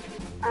mean,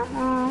 I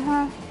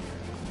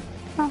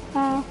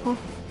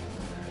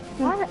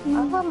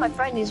thought my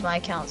friend used my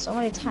account so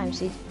many times.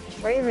 He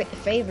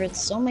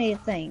favorites so many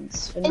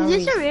things. For no Is this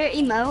reason. a rare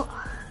emote?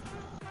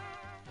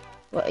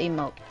 What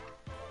emote?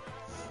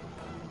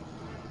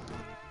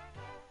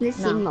 This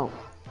No. emote.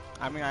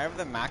 I mean, I have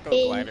the Mako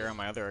glider on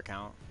my other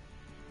account.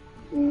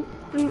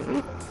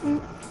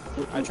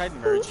 I tried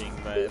merging,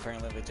 but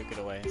apparently they took it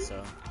away,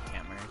 so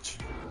can't merge.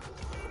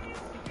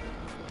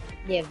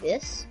 You have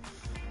this?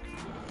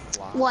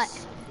 Floss.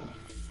 What?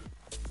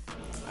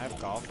 I have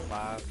golf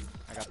clap.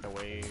 I got the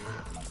wave.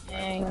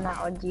 Dang,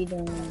 not what you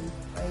doing.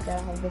 Why you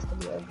gotta have this to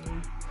be ugly?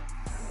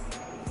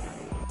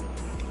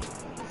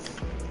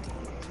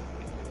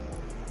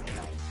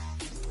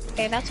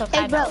 Okay, that's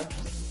okay. Hey, bro.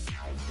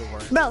 The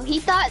worst. Bro, he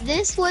thought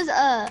this was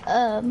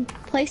a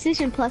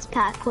PlayStation Plus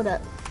pack. What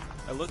up?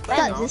 It looked I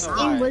like thought this I don't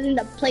skin know why. wasn't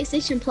a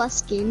PlayStation Plus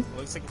skin. It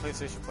looks like a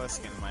PlayStation Plus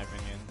skin in my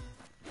opinion.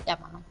 Yeah,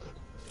 man.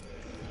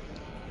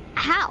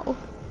 How?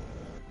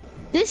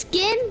 This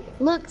skin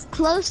looks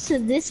close to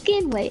this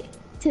skin. Wait,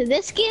 to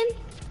this skin?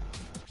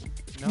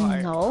 No,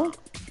 No.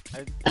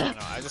 I don't know.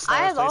 I just thought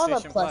I it have was all the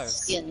PlayStation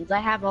plus skins. I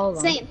have all of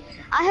them. Same.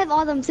 I have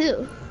all them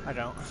too. I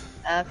don't.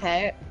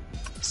 Okay.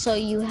 So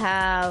you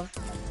have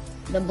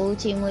the blue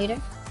team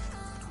leader.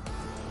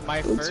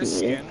 My first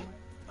skin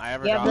I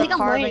ever You have got. the think I'm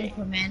wearing carbon it.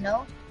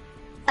 commando.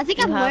 I think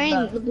You I'm have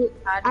wearing the the blue.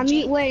 I'm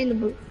Prodigy. wearing the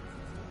blue.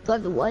 Do I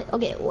have the what?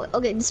 Okay, what?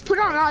 Okay, just put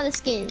on all the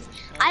skins.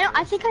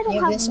 I think I don't You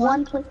have have this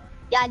one.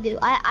 Yeah, I do.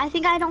 I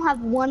think I don't have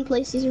one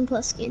PlayStation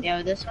Plus skin. You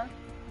have this one.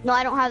 No,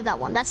 I don't have that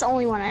one. That's the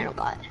only one I don't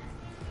got.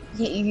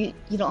 You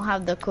don't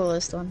have the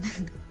coolest one.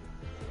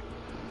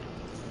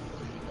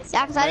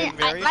 Yeah, because I didn't.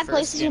 very My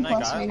first skin PlayStation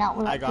Plus ran out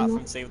when I I got came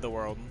from Save the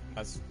World.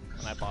 That's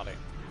when I bought it.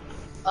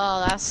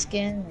 Oh, that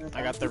skin.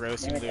 I got the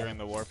roasting leader and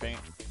the war paint.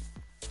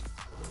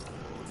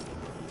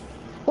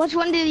 Which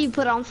one did you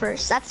put on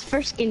first? That's the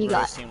first skin you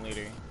got. Roasting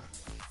leader.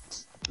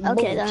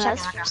 Okay, then Check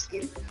that's out first that.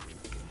 skin.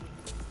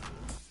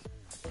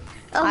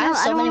 Oh I no, have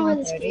I so don't many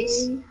want to wear the 130s.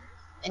 skin.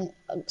 And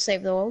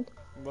save the world.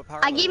 What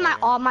power I gave level are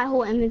you? all my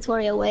whole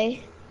inventory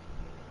away.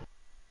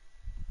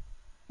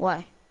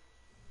 Why?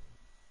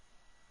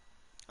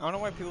 I don't know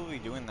why people would be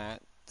doing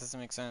that. Doesn't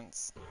make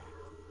sense.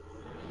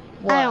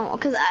 Why? I don't,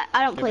 cause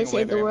I don't play Giving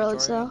away Save the their World,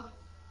 inventory? so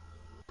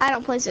I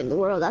don't play Save the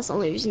World. That's the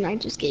only reason I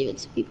just gave it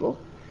to people.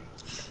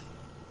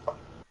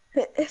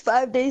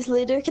 5 days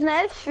later, can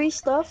I have free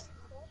stuff?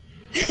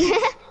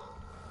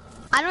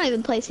 I don't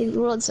even play Save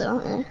the World,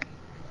 so.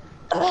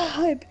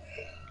 I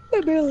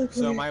barely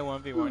play. So am I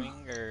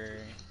 1v1ing or?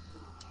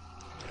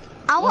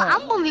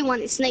 I'm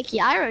 1v1 Snakey.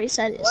 I already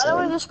said it. Why don't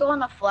we So. just go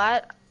on a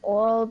flat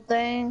world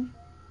thing?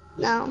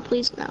 No,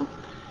 please no.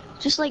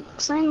 Just like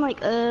sign like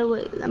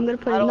wait, I'm gonna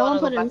put I it. don't No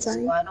want one to put go it back in to sign.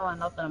 school. I don't want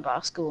nothing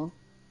about school.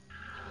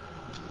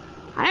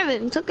 I never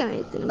even took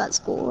anything about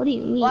school. What do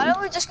you mean? Why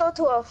don't we just go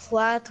to a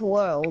flat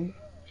world?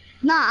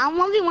 Nah, I'm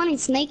 1v1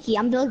 Snakey.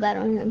 I'm build better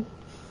on him.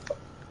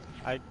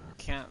 I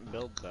can't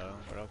build though,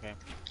 but okay.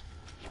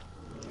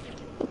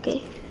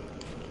 Okay.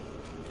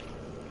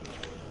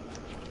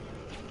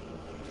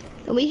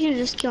 We should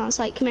just kill on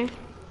site. Come here.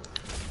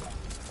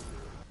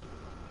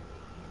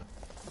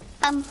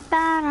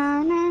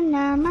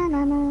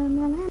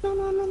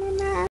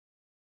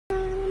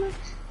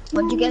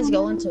 What'd you guys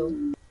go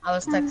into? I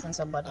was texting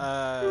somebody.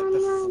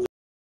 The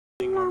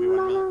thing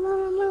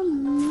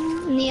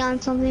 1v1 me. Neon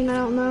something, I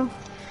don't know.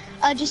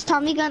 Just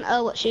Tommy gun,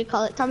 what should you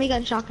call it? Tommy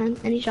gun shotgun,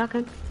 any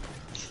shotgun.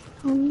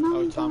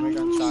 Oh, Tommy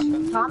gun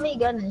shotgun. Tommy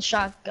gun and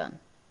shotgun.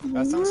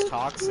 That sounds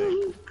toxic.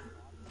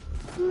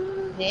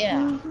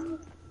 Yeah.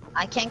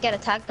 I can't get a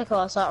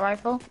tactical assault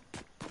rifle.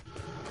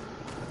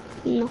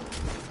 No.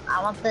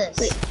 I want this.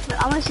 Wait,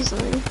 I want to see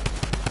something.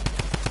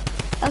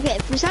 Okay,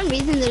 for some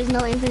reason there's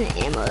no infinite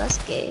ammo, that's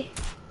gay.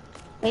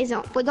 Wait,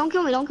 don't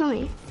kill me, don't kill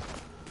me.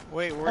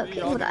 Wait, where did Okay,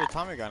 y'all hold get your on.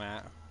 Tommy gun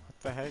at? What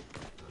the heck?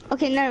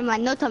 Okay, never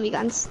mind, no Tommy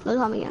guns, no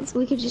Tommy guns.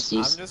 We could just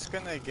use, I'm just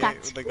gonna get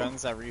tactical. the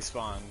guns that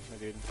respawn,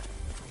 dude.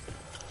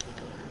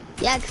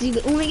 yeah, because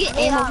you only get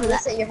ammo for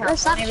that. Reset your Bro,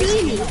 house. stop Let me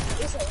shooting me.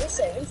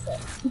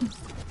 Reset.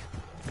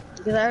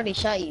 Because I already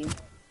shot you.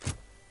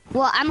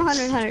 Well, I'm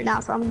 100 now,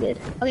 so I'm good.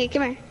 Okay,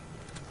 come here.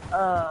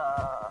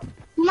 Uh,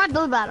 Come my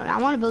build battle? I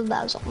want to build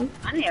battle someone.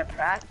 I need to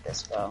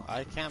practice, bro.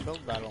 I can't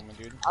build battle, my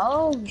dude.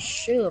 Oh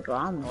shoot, bro,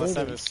 I'm Unless I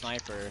have booty. a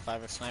sniper. If I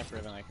have a sniper,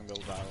 then I can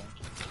build battle.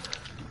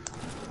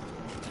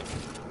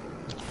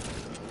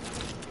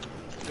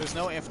 There's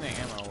no infinite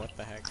ammo. What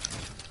the heck?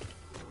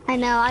 I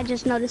know, I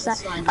just noticed that.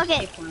 That's fine, just Okay,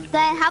 keep playing.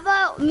 then how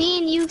about me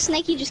and you,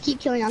 Snaky, just keep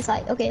killing on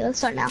site. Okay, let's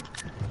start now.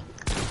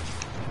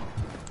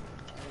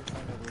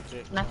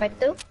 Can I fight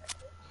too?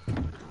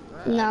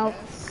 No.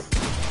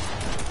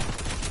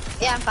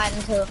 Yeah, I'm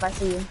fighting too if I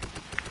see you.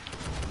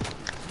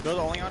 Build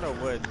only out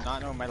of wood,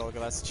 not no metal,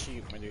 because that's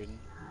cheap, my dude.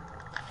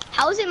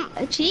 How is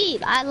it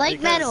cheap? I like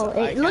Because metal. I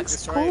It can't looks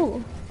destroy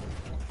cool.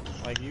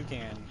 Like you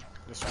can.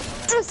 Destroy my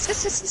metal.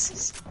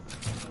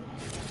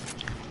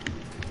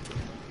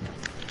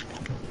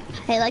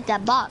 Hey, like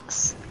that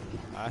box.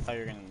 I thought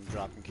you were gonna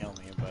drop and kill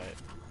me, but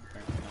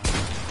apparently not.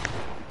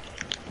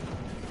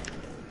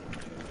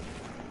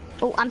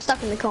 Oh, I'm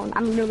stuck in the cone.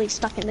 I'm really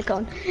stuck in the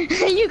cone.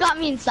 You got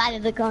me inside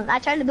of the cone. I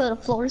tried to build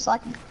a floor so I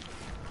can...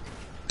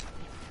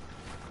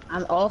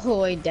 I'm all the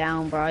way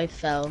down, bro. I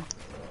fell.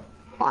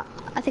 Well,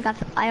 I think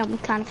I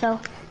almost kind of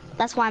fell.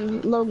 That's why I'm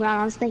low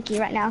ground on Snaky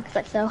right now, because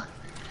I fell.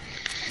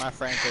 My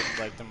friend could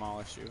like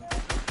demolish you.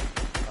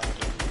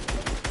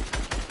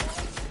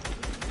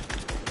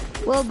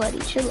 Whoa, buddy,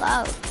 chill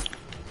out.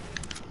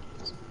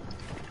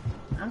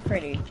 I'm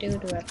pretty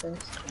dude at this.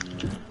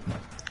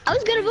 I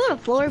was gonna build a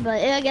floor,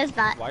 but I guess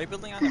not. Why are you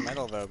building on the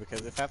metal though?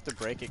 Because if I have to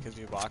break it because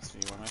you boxed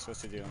me, what am I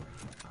supposed to do?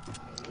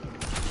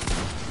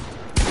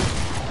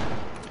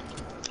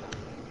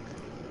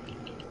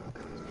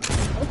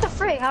 What the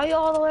frick? How are you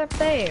all the way up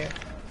there?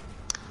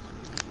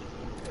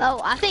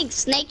 Oh, I think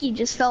Snaky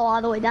just fell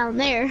all the way down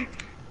there.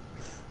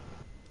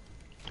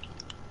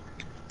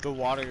 The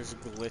water is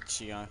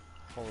glitchy.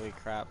 Holy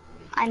crap.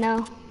 I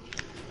know.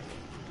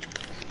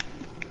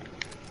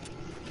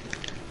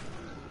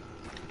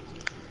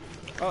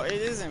 Oh, it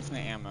is infinite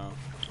ammo.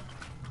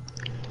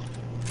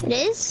 It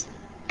is?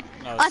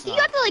 No, Oh, it's I think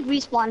you not. have to like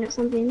respawn or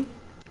something.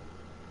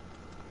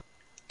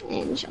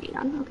 And shut you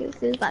down. Okay, let's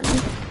do this button.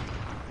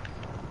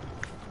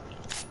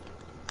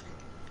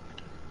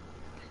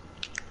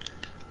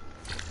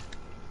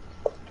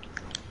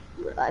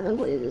 I haven't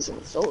played this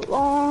in so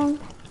long.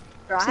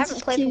 Bro, I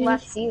haven't played from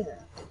last season.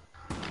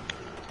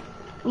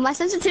 My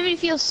sensitivity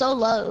feels so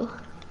low.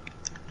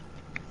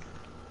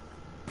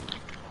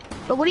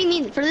 But what do you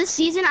mean? For this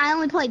season, I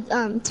only played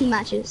 2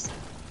 matches.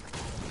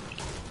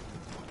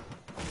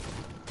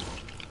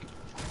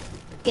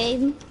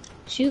 Game,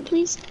 shoot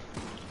please.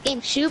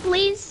 Game, shoot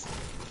please.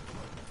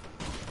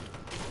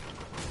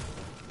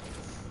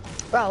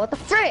 Bro, what the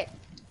frick?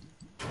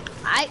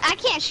 I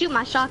can't shoot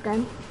my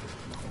shotgun.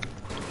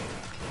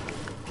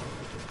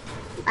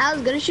 I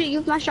was gonna shoot you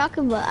with my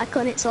shotgun, but I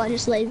couldn't, so I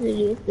just lasered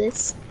you with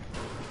this.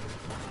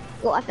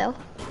 Oh, I fell.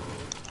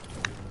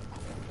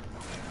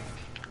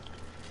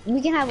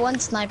 We can have one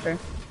sniper.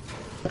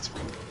 That's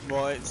fine.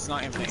 Well, it's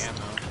not infinite ammo.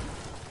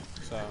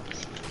 So.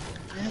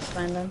 That's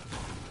fine then.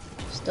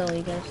 Still,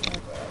 you guys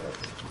sniper.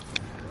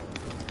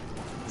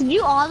 Did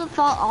you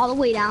fall all the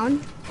way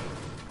down?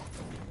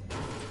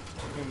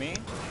 Who, me?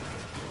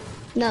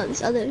 No,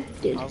 this other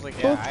dude. I was like,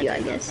 yeah, Both you, I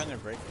I'm guess. trying to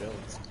break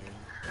builds,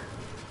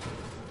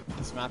 dude.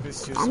 This map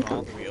is too I'm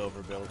small cool. to be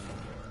overbuilding.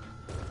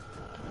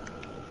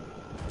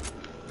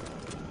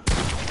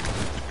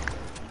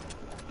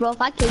 Bro,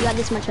 if I kill you at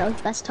this much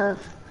health, that's tough.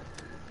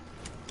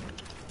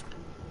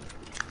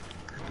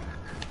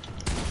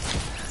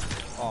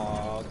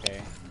 Oh,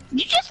 okay. Did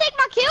you just take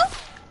my kill?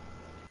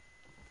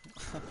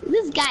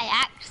 This guy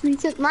actually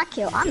took my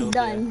kill. I'm Killed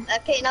done.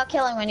 Okay, no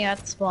killing when you're at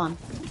the spawn.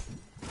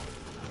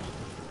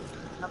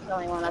 No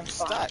killing when at I'm the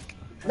spawn. stuck.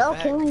 No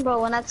Heck. killing,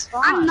 bro, when at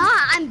spawn. I'm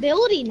not. I'm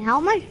building. How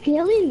am I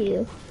killing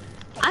you?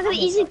 I could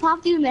easily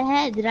popped you in the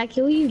head. Did I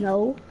kill you?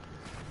 No.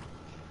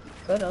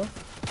 Could've.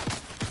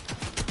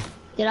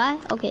 Did I?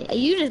 Okay.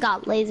 You just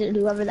got lasered,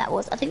 whoever that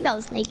was. I think that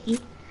was Snaky.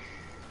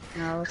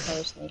 No, it was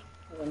probably Snake.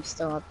 I'm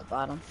still at the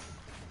bottom.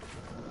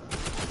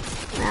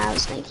 Nah, it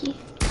was Snaky.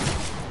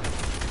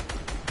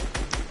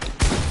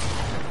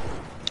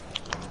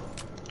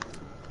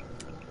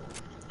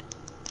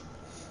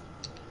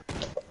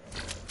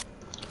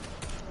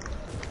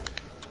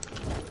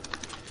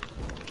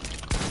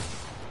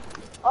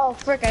 Oh,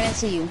 frick, I didn't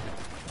see you.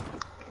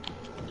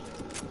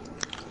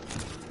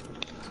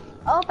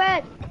 Oh,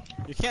 bad.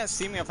 You can't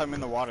see me if I'm in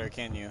the water,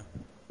 can you?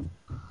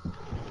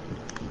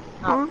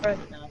 Oh, frick,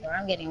 no, bro.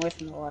 I'm getting away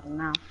from the water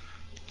now.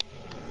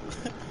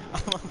 I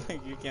don't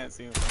think you can't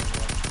see me from the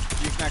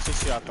water. You can actually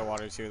shoot out the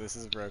water too. This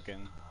is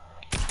broken.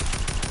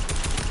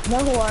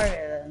 No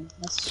water, then.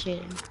 That's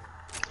cheating.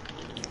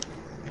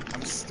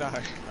 I'm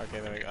stuck. Okay,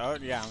 there we go. Oh,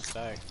 yeah, I'm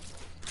stuck.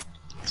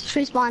 Just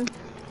respawn.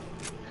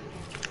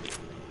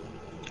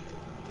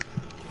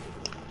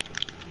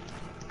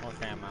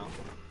 Okay, I'm out.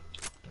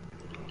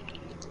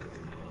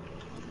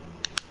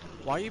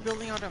 Why are you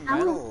building out of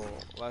metal?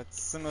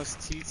 That's the most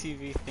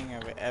TTV thing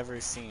I've ever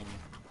seen.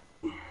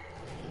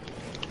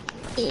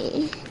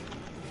 Yeah,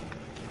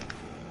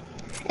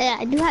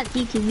 I do have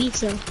TTV,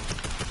 so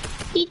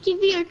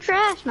TTV are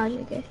trash. No,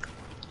 okay.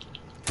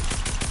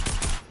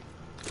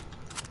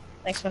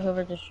 Thanks for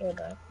whoever just showed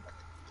that.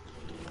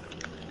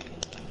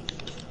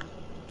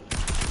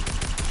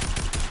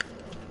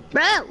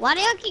 Bruh, why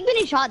do y'all keep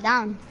getting shot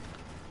down?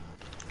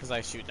 Because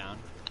I shoot down.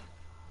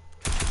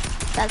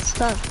 That's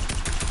tough.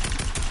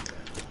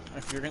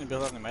 If you're gonna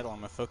build on the metal, I'm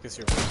gonna focus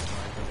your bullets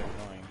more because they're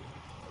annoying.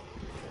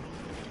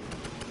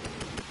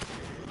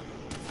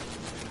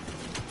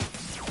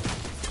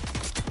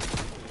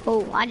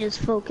 Oh, I just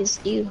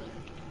focused you.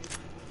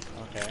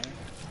 Okay.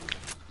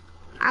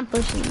 I'm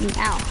pushing you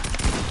now.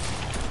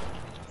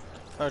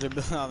 If I were to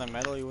build on the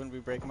metal, you wouldn't be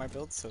breaking my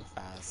build so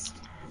fast.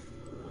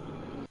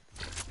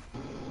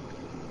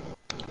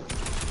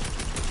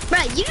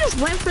 Bruh, you just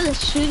went for the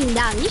shooting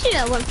down. You should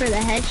have went for the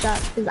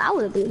headshot, because I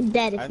would have been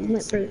dead if I you didn't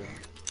went see for. you.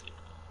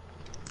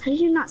 How did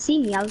you not see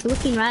me? I was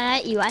looking right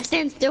at you. I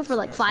stand still for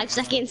like 5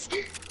 seconds.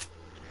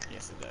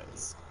 Yes, it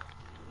does.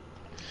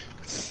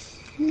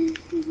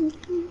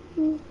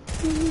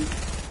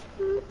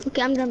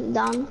 Okay, I'm jumping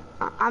down.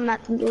 I'm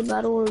at the build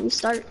battle where we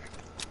start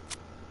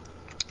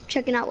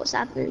checking out what's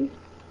happening.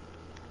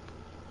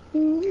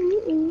 Nah.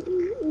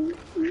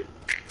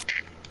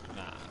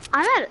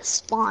 I'm at a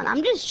spawn.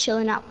 I'm just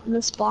chilling out in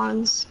the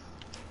spawns.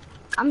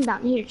 I'm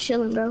down here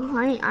chilling, bro.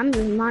 I'm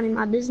just minding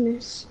my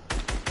business.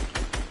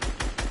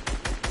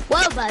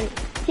 Whoa, buddy.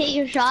 Hit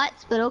your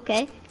shots, but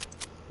okay.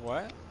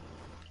 What?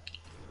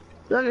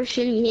 Whoever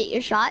shooting me hit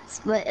your shots,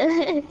 but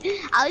I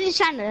was just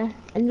trying to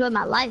enjoy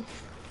my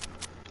life.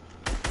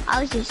 I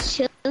was just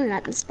chilling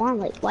at the spawn,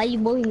 like, why you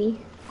bully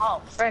me?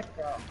 Oh, frick,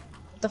 bro.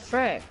 What the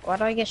frick? Why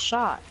do I get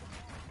shot?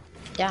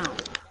 Down.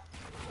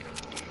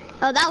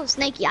 Oh, that was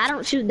Snaky. I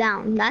don't shoot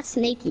down. That's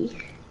Snaky.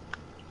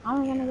 How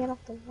am I gonna get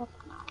off the wall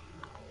now?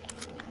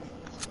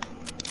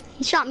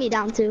 He shot me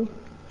down too.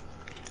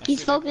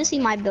 He's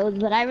focusing my build,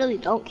 but I really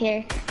don't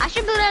care. I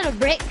should build out a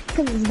brick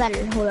because it's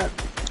better. Hold up.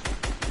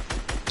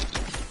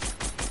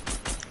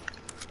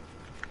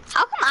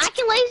 How come I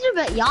can laser,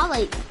 but y'all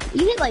like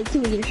you hit like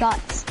 2 of your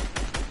shots?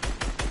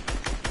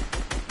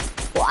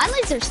 Well, I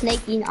laser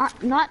Snaky,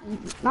 not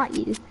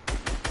you.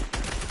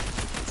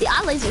 See,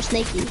 I laser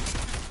Snaky.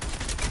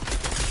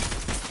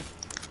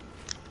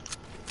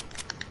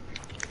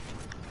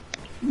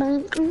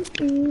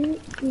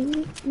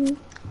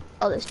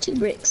 Oh, there's 2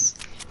 bricks.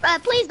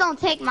 But please don't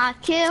take my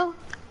kill.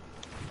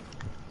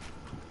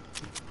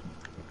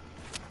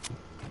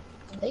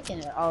 I'm taking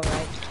it,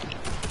 alright.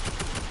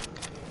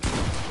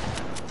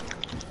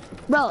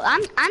 Bro,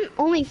 I'm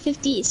only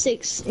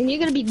 56, and you're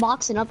gonna be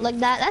boxing up like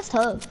that? That's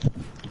tough.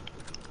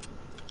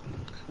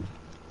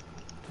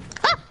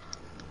 Ah!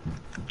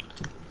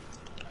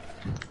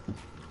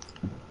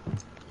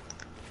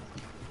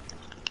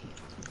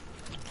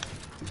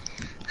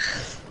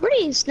 Where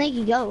did you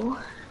Snaky go?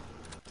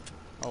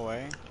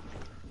 Away.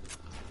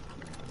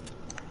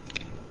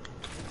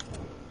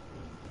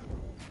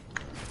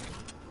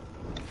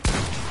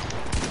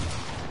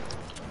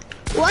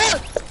 Whoa!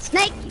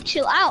 Snake,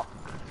 chill out.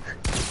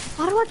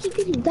 Why do I keep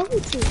getting done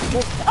to?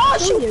 Oh,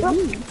 shoot,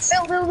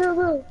 shoot! bro.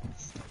 Bill.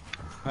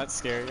 That's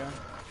scary, yeah.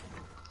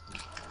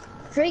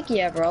 Frick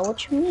yeah, bro.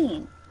 What you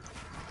mean?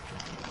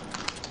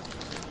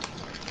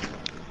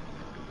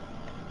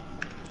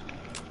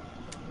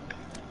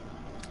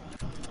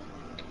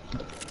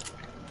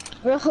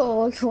 Bro,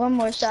 one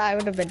more shot, I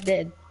would have been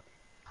dead.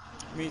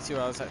 Me too,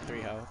 I was at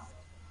 3 health.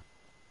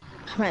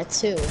 I'm at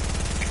 2.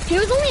 He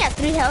was only at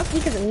 3 health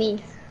because of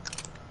me.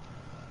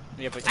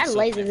 Yeah, but I you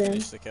still lasered can't him.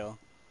 finish the kill.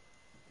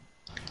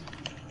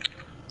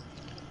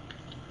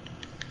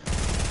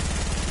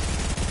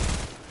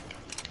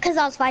 Because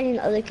I was fighting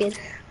the other kid.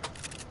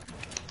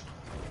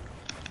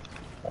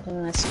 But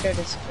then I scared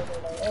this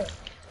away.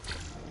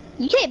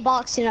 You can't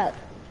boxing up.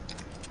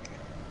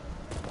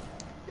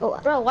 Oh,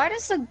 Bro, why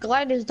does the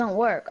gliders don't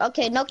work?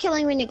 Okay, no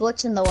killing when you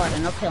glitch in the water,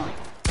 no killing.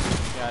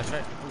 Yeah, I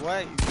tried.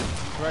 What?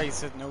 Bro, you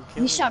said no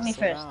killing. shot me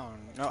slow first. down.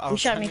 No, I You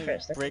was shot trying me to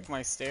first, that's break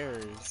my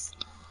stairs.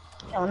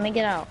 Yeah, let me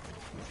get out.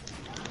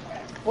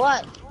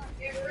 What?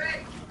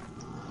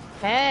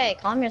 Hey,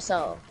 calm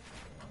yourself.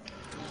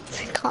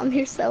 calm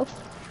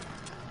yourself.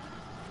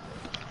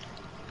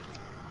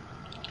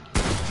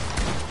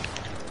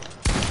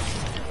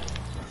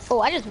 Oh,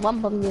 I just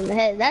one bumped you in the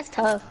head. That's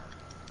tough.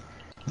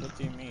 What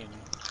do you mean?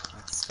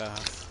 That's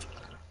tough.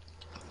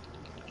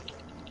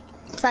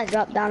 So I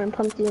dropped down and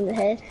pumped you in the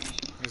head.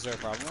 Is there a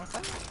problem with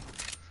that?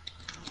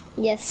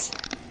 Yes.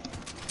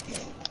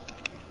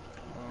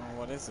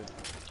 What is it?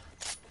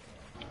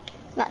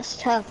 That's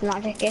tough,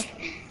 not okay.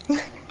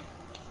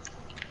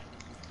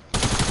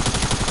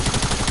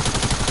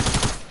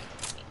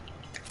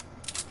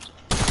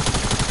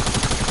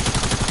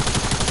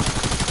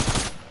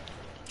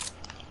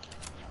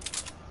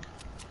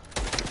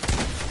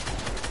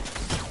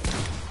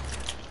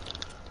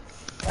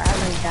 I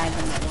haven't died in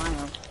a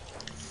while.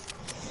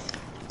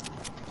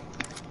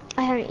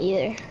 I haven't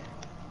either.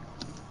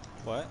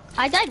 What?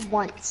 I died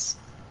once.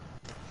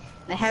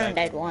 I haven't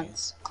died Exactly.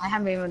 once. I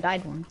haven't even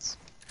died once.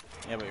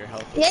 Yeah, but your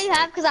health. Yeah, is you have,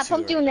 like because I 2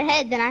 pumped you in the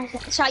head, then I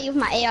shot you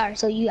with my AR,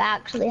 so you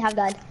actually have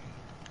died.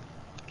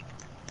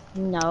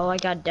 No, I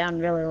got down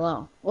really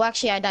low. Well,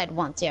 actually, I died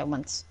once. Yeah,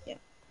 once. Yeah.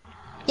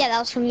 Yeah, that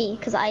was from me,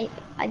 cause I.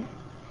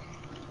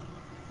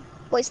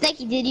 Wait,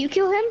 Snaky, did you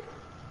kill him?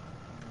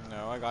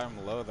 No, I got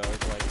him low though,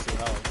 to like 2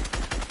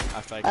 health.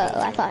 After I killed Oh,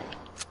 I him. thought.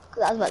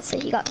 Cause I was about to say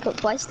he got killed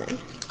twice then.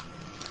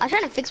 I was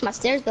trying to fix my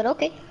stairs, but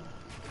okay.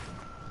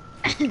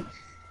 I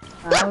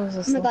was Oh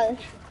just my god.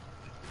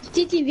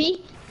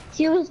 TTV,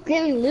 he was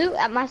giving loot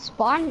at my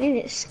spawn and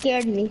it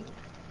scared me.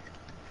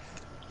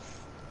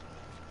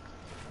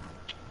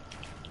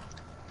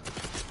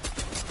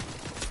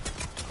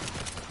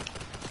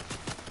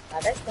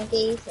 That's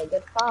Stinky. Say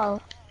good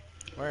call.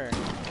 Where?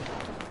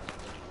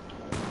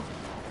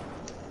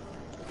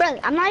 Bro,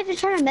 I'm not even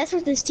trying to mess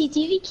with this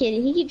TTV kid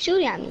and he keeps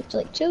shooting at me. So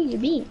like, chill your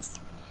beans.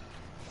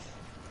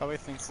 Probably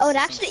thinks Oh, this it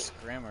is actually- some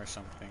scrim or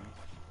something.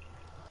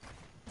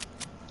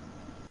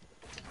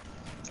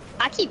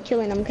 I keep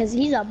killing him because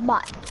he's a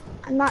bot.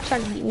 I'm not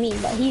trying to be mean,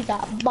 but he's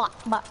a bot.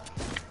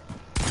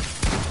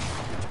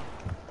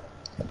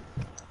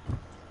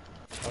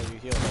 Oh, you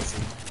healed, I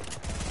see.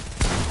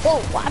 Whoa,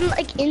 I'm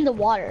like in the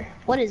water.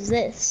 What is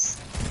this?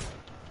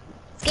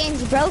 This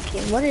game's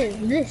broken. What is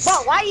this? Bro,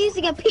 why are you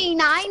using a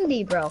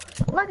P90, bro?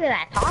 Look at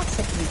that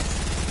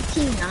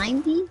toxicness.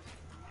 P90?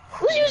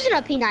 Who's using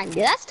a P90?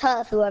 That's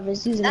tough,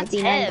 whoever's using That's a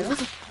P90.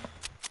 him.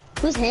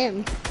 Who's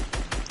him?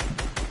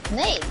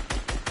 Nate.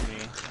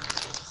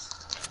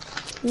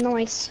 Me.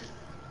 Nice.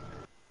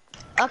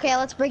 Okay,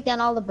 let's break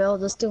down all the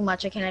builds. It's too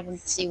much. I can't even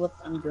see what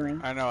I'm doing.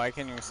 I know, I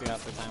can't even see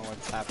half the time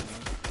what's happening.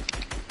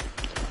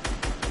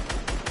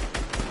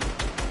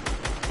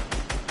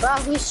 Bro,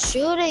 who's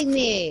shooting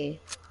me?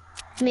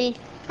 Me.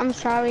 I'm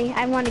sorry.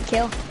 I want to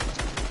kill.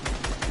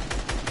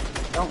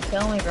 Don't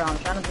kill me, bro. I'm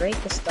trying to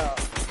break this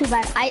stuff. Too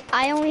bad.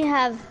 I only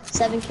have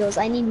 7 kills.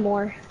 I need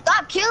more.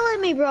 Stop killing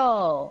me,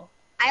 bro.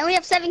 I only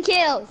have 7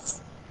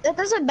 kills. That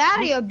doesn't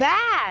matter. You're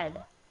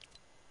bad.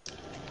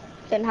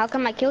 Then how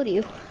come I killed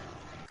you?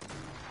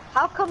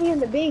 How come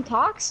you're being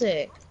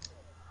toxic?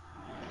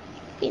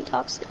 Being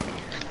toxic.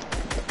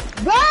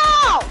 Bro!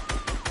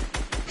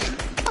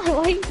 Why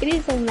are you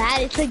getting so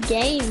mad? It's a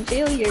game.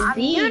 Chill your I'm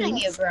beans. muting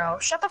you, bro.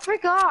 Shut the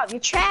frick up. You're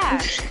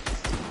trash.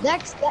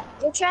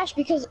 You're trash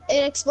because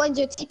it explains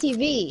your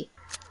TTV.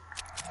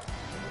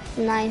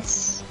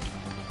 Nice.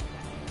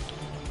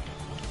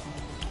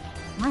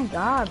 My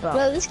God, bro.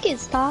 Bro, this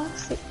kid's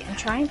toxic. I'm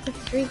trying to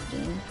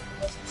freaking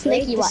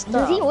Snaky, what?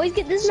 Does he always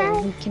get this so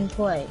mad? we can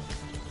play.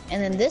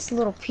 And then this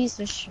little piece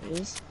of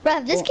shoes. Bro,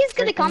 if this won't kid's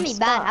gonna call freaking me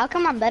bad, stop. how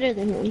come I'm better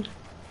than him?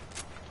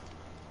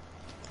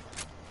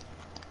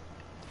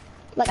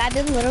 Like, I've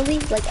been literally,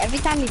 like, every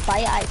time we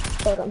fight, I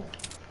killed him.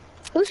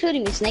 Who's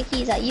shooting me?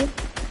 Snaky, is that you?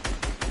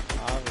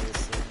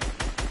 Obviously.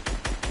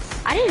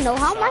 I didn't know.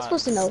 How am I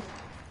supposed to Shots. know?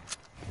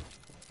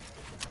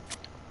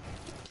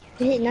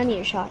 You hit none of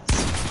your shots.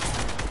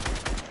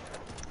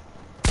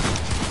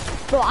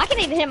 Bro, I can't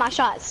even hit my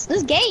shots.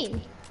 This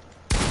game.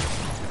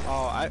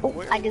 Oh, Oh,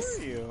 where I just-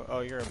 were you? Oh,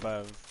 you're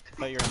above. I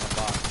thought you were in the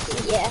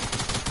box.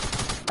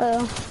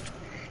 Yeah.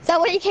 Is that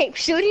why you keep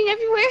shooting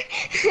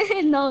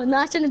everywhere? No,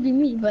 not trying to be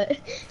me, but.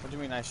 What do you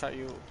mean? I shot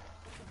you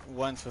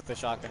once with the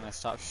shotgun. I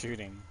stopped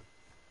shooting.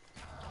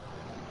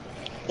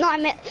 No, I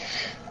meant.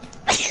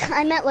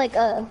 I meant like,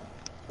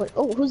 wait,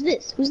 oh, who's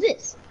this? Who's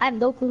this? I have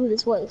no clue who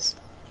this was.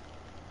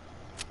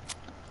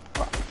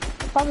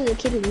 Probably the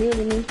kid who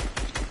muted me.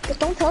 Just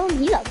don't tell him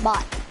he's a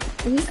bot.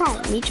 And he's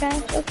calling me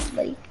trash. Okay,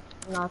 buddy.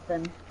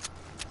 Nothing.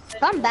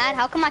 If I'm bad,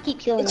 how come I keep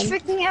killing It's him?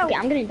 freaking out. Okay,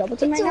 I'm getting double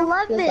team It's right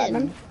now. Feels bad, 11.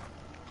 man.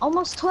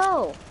 Almost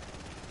 12.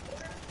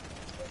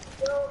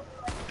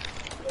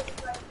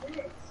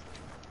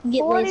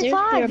 Get lasered. You're a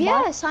 45, bot.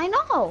 yes, I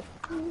know.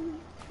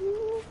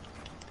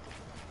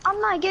 I'm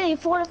not getting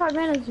 45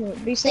 minutes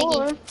before.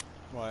 Snaky.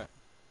 What?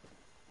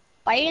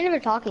 Why are you never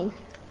talking?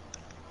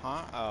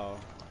 Huh? Oh.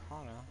 I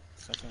don't know.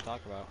 There's nothing to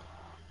talk about.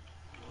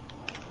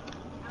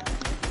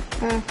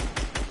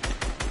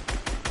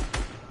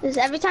 Because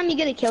every time you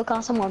get a kill,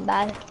 call someone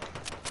bad.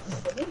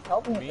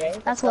 Help me, Me? Jay.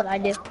 That's what I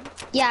do.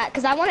 Yeah,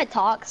 because I want to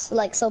talk,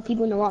 so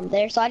people know I'm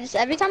there. So I just,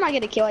 every time I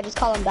get a kill, I just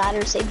call them bad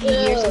or say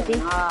GG or something.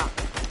 Nah.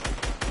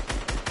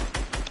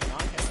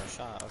 Not hitting a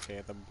shot.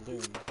 Okay, the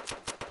bloom.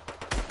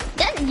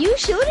 That you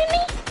shooting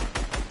me?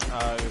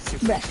 It was two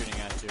Bruh. people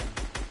shooting at you.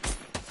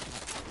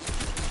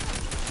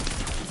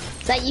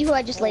 Is that you who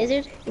I just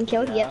lasered and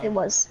killed? Yeah. Yep, it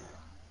was.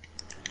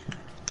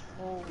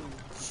 Oh,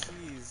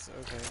 jeez.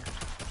 Okay.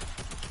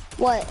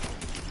 What?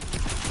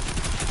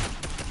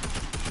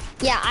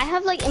 Yeah, I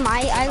have like in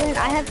my island,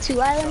 I have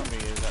 2 islands. Show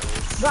me is at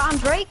least. Bro, I'm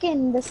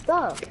breaking the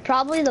stuff.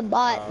 Probably the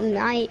bot Oh, okay.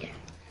 Knight.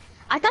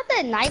 I thought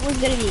that Knight was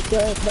gonna be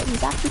good, but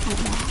he's actually kind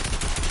of bad.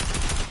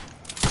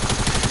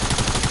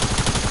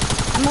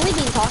 I'm only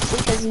being toxic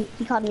because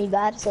he called me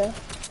bad, so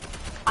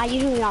I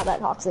usually not that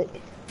toxic.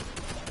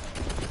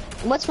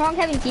 What's wrong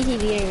having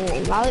TTV in your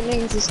name? All it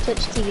means is Twitch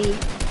TV.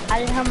 I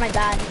didn't have my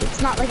bad.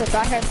 It's not like a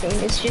Tryhard thing.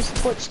 It's just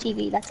Twitch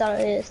TV. That's all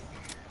it is.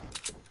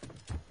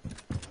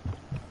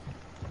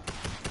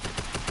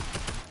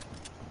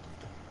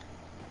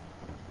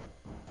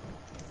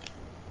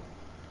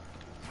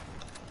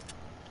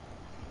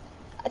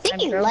 I think I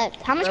he broke-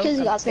 left. How much broke kills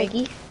you a got, big-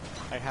 Snaky?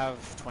 I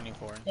have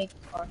 24. Big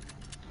car.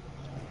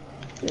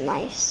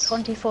 Nice.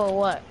 24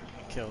 what?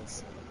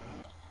 kills.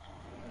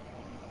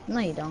 No,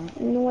 you don't.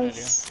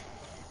 Nice.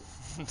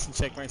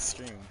 Check my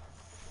stream.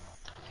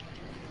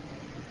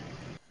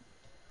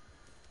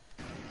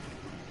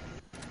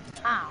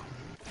 Ow.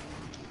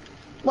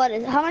 What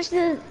is? How much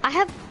did I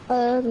have?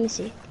 Let me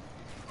see.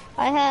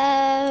 I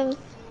have.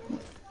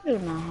 You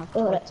do not have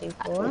Hold up.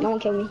 24. No one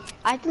kill me.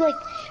 I have to like.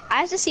 I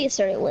have to see a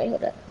certain way.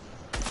 Hold up.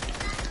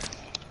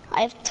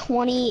 I have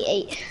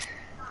 28.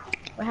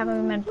 We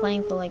haven't been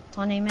playing for like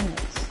 20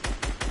 minutes.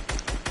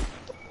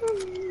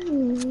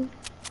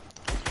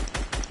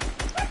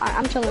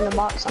 I'm chilling in the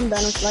box. I'm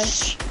done with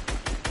life.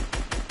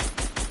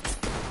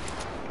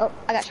 Oh,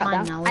 I got shot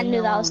Fine, down. now I leave knew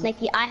me that was alone.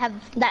 Snaky. I have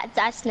that.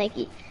 That's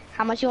Snaky.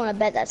 How much you want to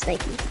bet that's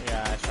Snaky?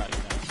 Yeah, I shot you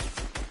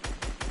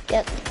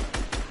down. Yep.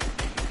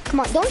 Come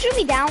on, don't shoot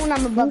me down when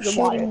I'm above Who's the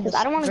water, shooting because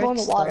I don't want to go in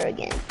the bricks, water though?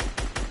 again.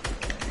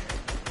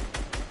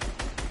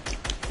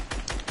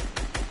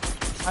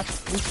 I'm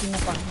sneaking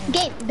up on him.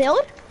 Game,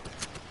 build?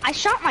 I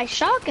shot my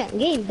shotgun.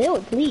 Game,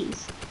 build,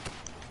 please.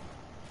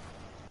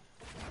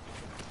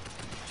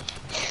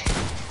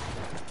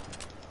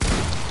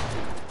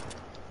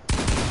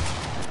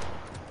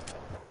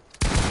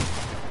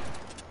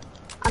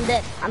 I'm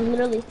dead. I'm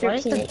literally Why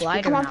is 13 the HP.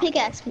 glider Come on, not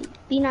pickaxe me.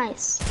 Be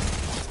nice.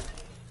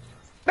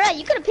 Bruh,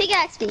 you could have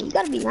pickaxed me. You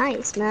gotta be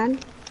nice, man.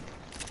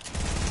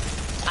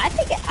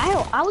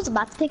 I was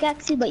about to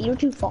pickaxe you, but you're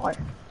too far.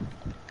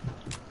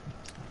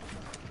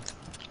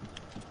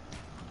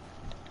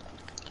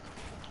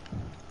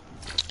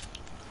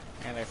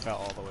 And I fell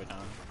all the way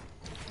down.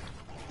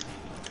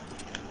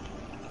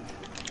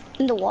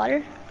 In the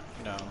water?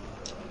 No.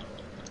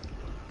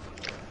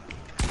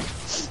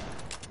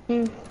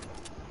 Hmm.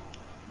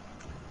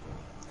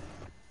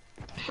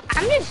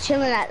 I'm just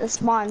chilling at the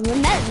spawn.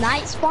 When that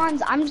night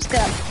spawns, I'm just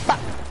gonna fuck.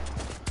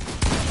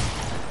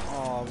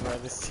 Oh, bro,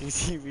 this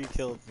TTV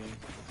killed me.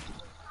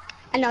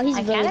 I know he's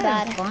I really can't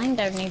bad. even find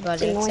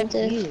anybody It's except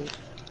anointed. you.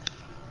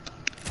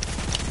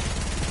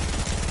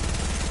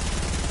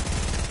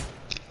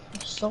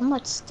 There's so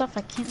much stuff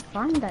I can't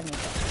find anybody.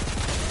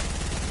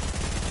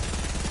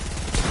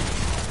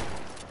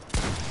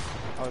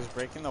 I was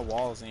breaking the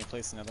walls and you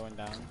placed another one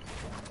down.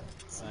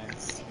 It's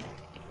nice.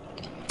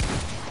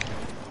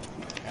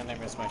 And I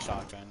missed my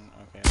shotgun.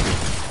 Okay.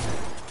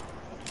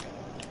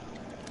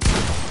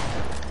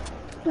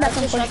 That's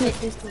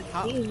unfortunate.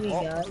 How?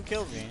 Oh, who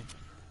killed me?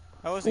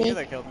 That wasn't Me. you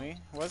that killed me,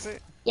 was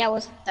it? Yeah,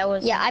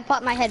 That I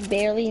popped my head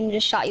barely and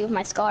just shot you with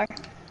my scar.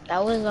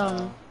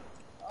 was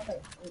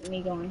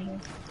me going here.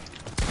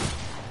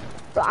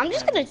 Bro, I'm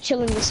just gonna chill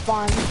in the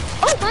spawn.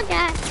 Oh my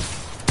god!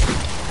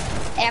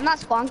 Hey, I'm not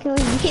spawn killing.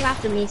 You came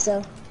after me,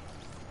 so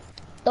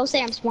don't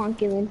say I'm spawn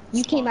killing.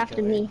 You came Spawn after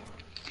killing.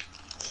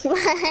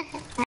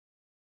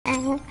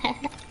 me.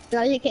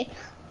 No, you can't.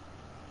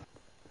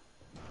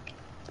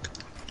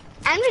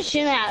 I'm just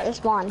shooting at the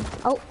spawn.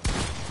 Oh.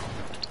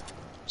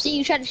 See,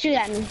 you tried to shoot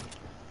at me.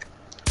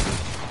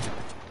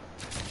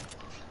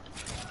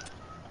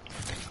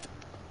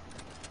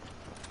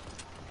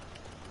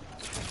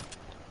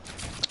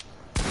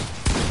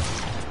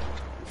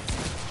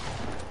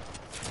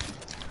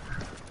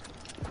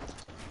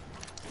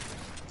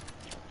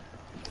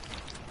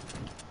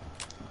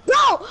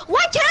 Bro,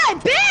 why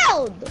can't I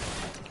build?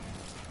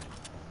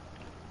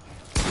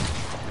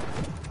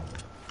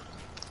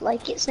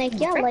 Like it, Snake?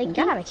 Yeah, like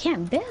God, it. I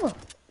can't build.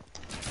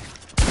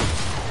 I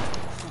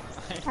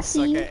I suck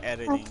see you. at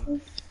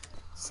editing,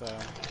 so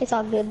It's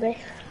all good, bro.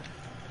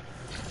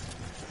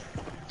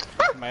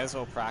 might as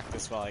well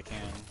practice while I can.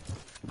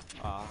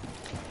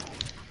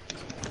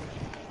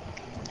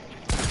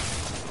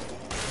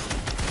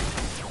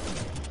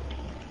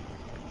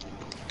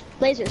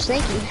 Laser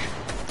Snaky.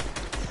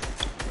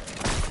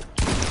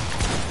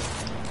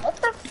 What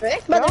the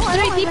frick? But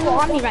there's 3 people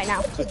on me right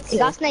now. You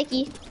got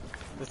Snaky.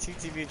 The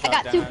TTV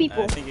dropped got 2 down,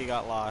 people. and I think he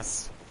got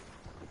lost.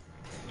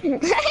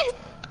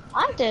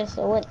 I just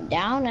went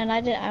down and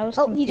I was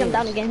Oh, he jumped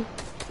down confused.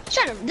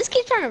 again. This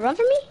kid's trying to run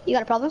from me? You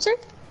got a problem, sir?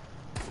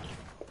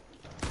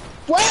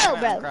 Whoa, I'm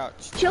bro.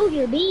 crouched. Chill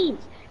your beans.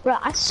 Bro,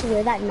 I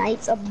swear that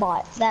knight's a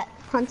bot. That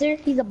hunter,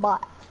 he's a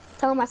bot.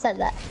 Tell him I said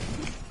that.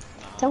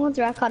 Tell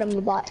Hunter I caught him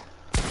a bot.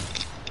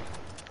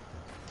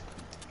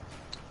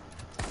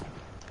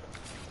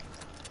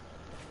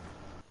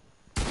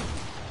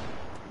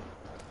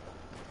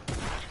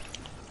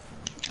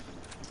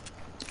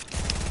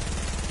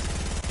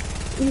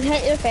 You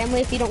hate your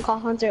family if you don't call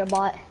Hunter a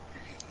bot.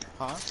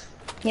 Huh?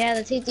 Yeah,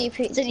 the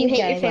TTP. So you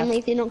hate your family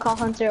if you don't call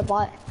Hunter a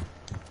bot.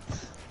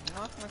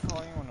 I'm not gonna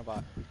call anyone a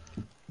bot,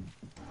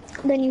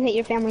 Then you hate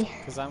your family.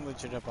 because I'm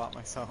legit a bot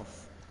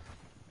myself.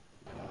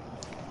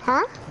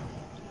 Huh?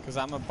 Because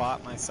I'm a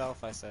bot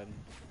myself, I said.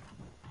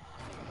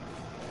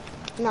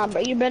 Nah,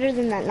 bro, you're better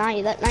than that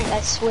knight. That knight, I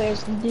swear,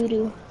 is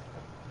doo-doo.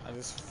 I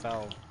just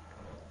fell.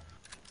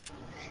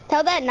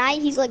 Tell that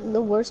knight he's like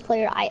the worst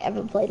player I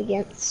ever played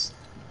against.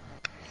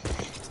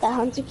 That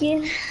Hunter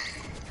kid.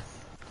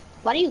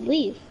 Why do you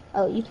leave?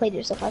 Oh, you played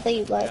yourself. I thought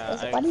you left. I Yeah,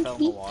 was like, I why do you fell in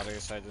the leave? water,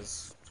 so I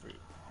just... respawned.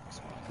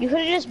 You could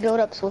have just built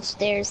up with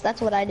stairs.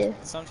 That's what I do.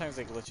 Sometimes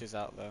it glitches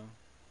out, though.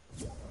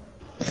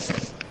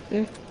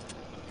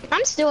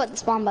 I'm still at the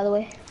spawn, by the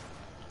way.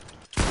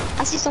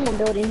 I see someone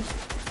building.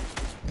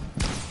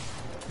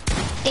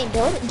 Game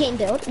build, game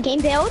build,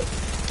 game build.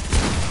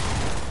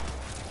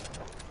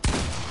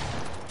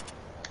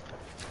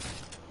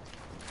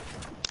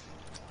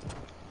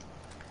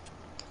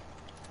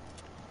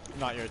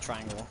 Not your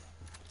triangle.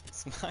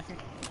 It's mine.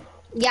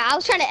 Yeah, I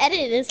was trying to edit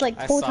it. It's like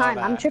I full saw time.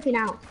 I'm that. tripping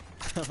out.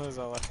 That was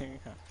all like, I'm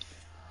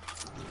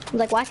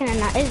like, why can I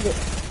not edit it?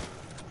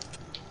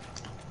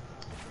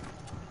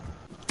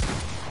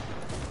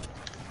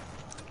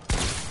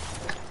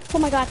 Oh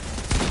my god.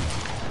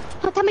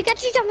 Oh,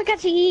 Tamagotchi,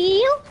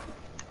 Tamagotchi.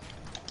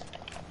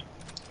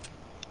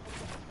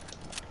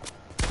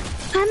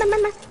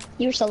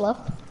 You were so low.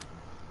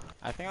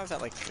 I think I was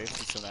at like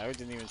 50, so I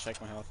didn't even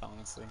check my health,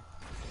 honestly.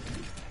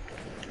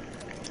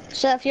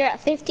 So if you're at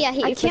 50, I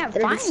hit you I can't for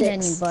 36, find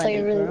anybody, so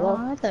you're really bro. low.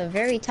 I'm at the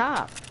very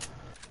top.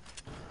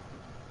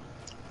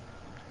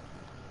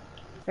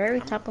 Very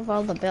top of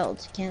all the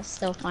builds. Can't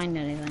still find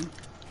anything.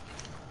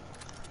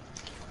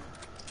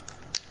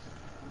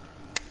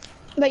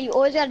 But you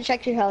always gotta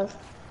check your health.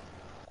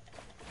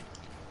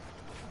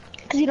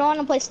 Cause you don't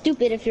wanna play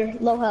stupid if you're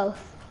low health.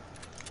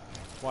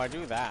 Well, I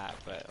do that,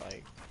 but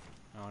like,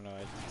 I don't know, I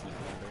didn't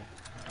remember.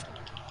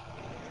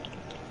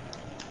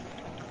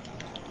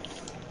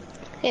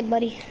 Hey,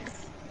 buddy.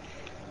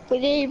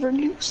 Whatever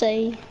you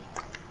say,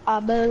 I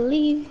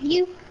believe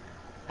you.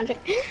 I'm just...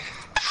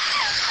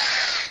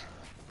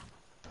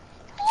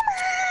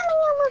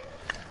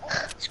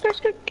 Skirt,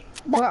 skirt.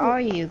 Where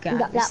are you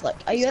guys? Like,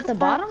 are you at the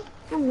bottom?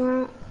 I'm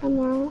not. I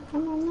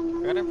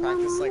gotta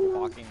practice like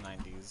walking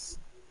 90s.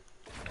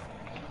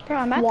 Bro,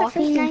 I'm at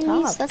Walking the freaking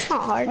 90s? top. That's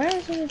not hard. Where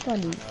is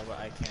everybody? No, but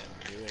I can't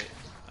do it.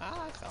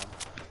 Ah, I fell.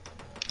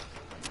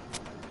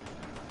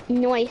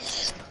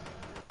 Nice.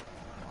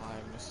 Oh,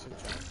 I missed a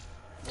jump.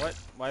 What?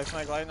 Why is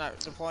my glider not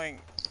deploying?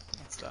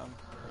 That's dumb.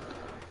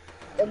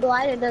 The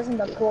glider doesn't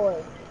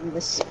deploy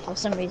for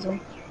some reason.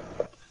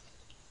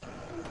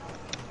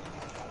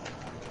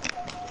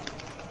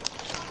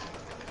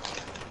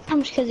 How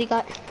much kills you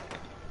got?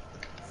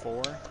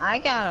 4? I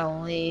gotta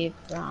leave.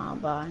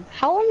 Bye.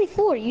 How only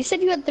 4? You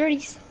said you had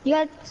 30.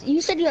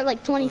 You said you had like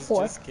I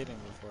 24. was just kidding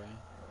before.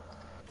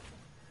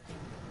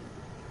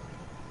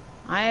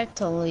 I have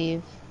to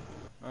leave.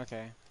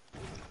 Okay.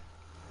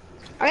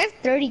 I have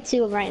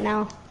 32 right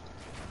now.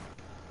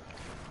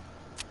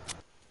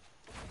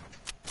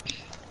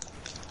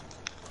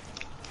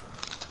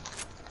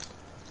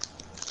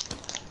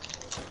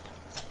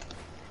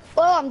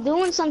 Oh, I'm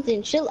doing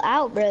something. Chill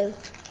out, bro.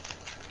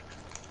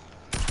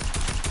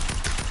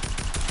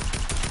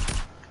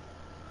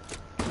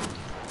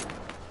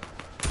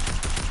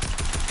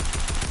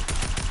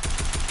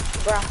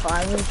 Bro,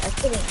 I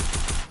couldn't.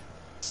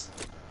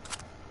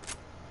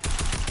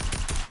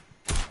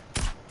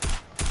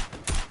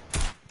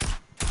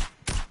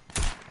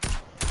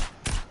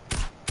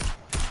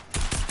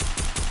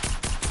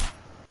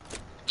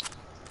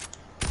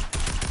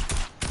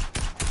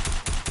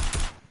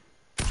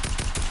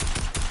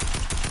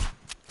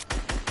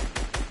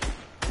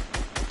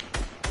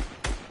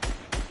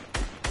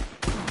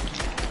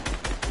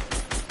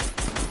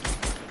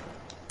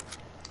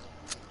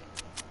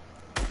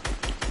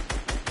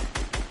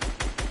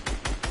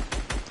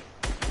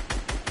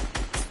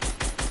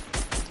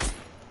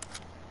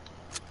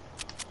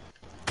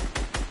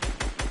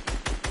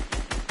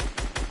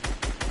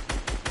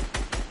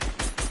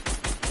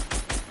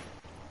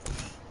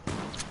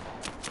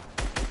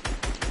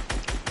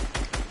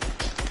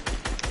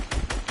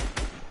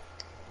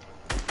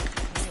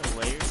 How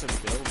many layers of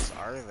builds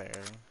are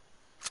there?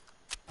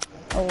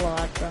 A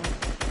lot, bro.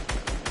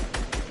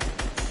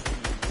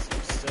 Jeez,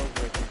 I'm still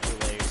looking for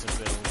layers of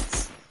builds.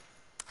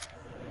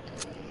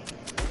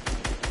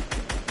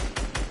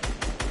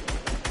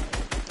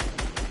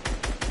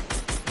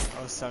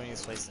 Oh, 70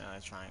 is placed in a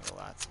triangle,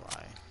 that's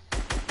why.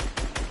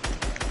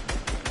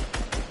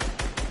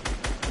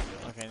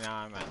 Okay, now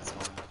I'm at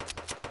spawn.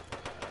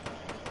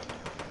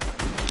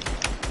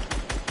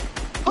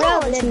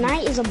 Bro, the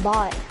knight is a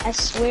bot. I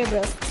swear,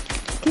 bro.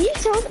 Can you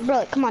tell,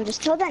 bro? Come on,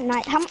 just tell that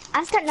knight.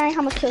 Ask that knight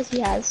how much kills he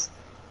has.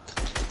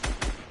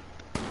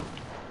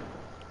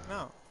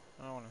 No,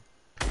 I don't wanna.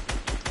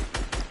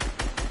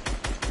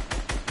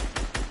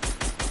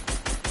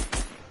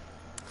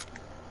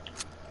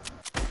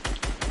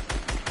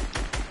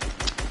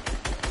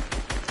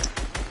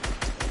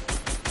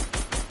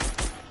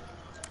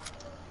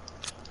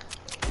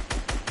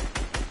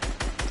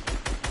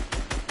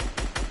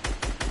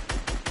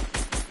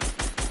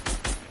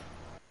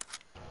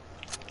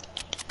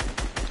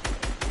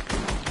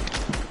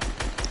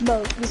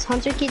 Bro, this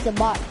hunter kid's a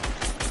bot.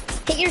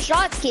 Hit your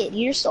shots, kid.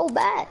 You're so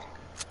bad.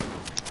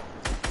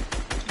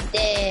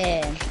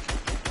 Dead.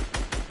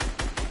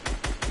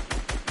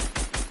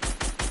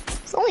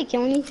 It's only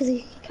killing me because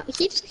he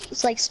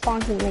keeps like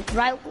spawning. Like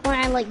right when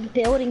I like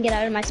build and get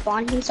out of my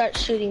spawn, he starts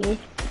shooting me.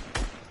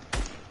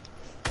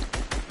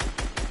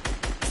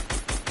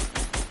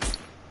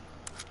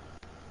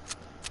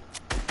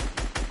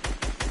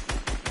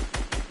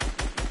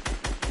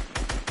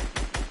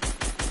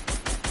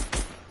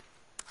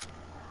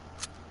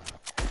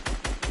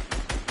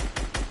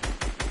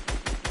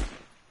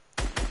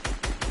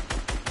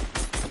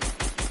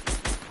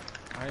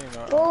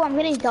 Oh, I'm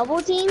getting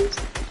double teamed.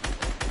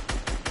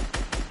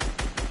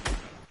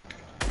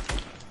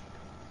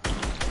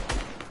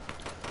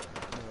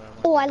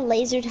 Oh, I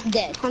lasered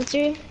dead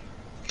Hunter.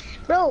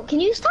 Bro, can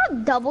you stop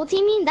double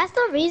teaming? That's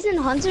the reason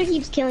Hunter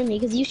keeps killing me,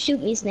 because you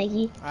shoot me,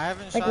 Snaky. I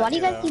haven't Like, shot why do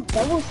you guys though. keep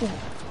double teaming?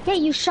 Yeah,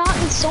 you shot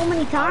me so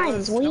many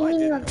times. What do you no, I mean?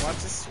 didn't. Watch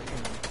this stream.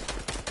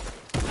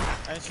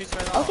 I didn't shoot you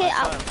at all. Okay,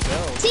 I shot him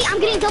build, see, I'm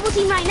getting double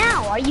teamed right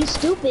now. Are you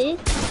stupid?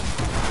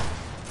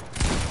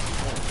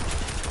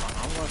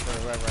 I'm going for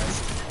whoever I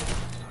see.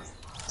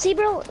 See,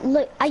 bro,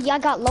 look, I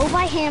got low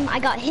by him. I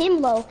got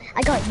him low.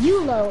 I got you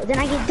low. Then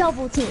I get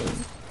double teamed.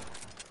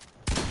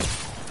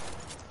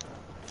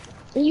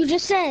 And you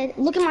just said,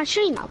 look at my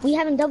stream. We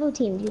haven't double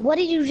teamed you. What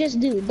did you just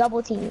do?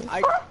 Double team me.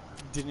 I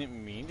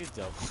didn't mean to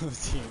double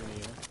team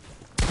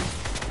you.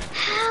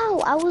 How?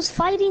 I was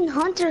fighting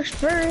Hunter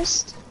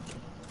first.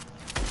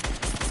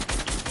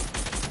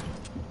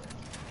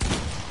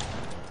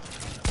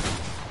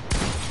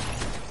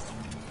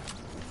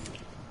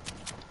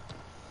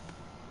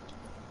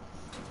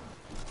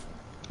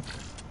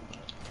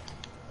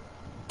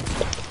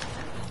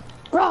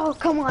 Bro,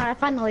 come on, I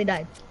finally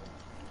died.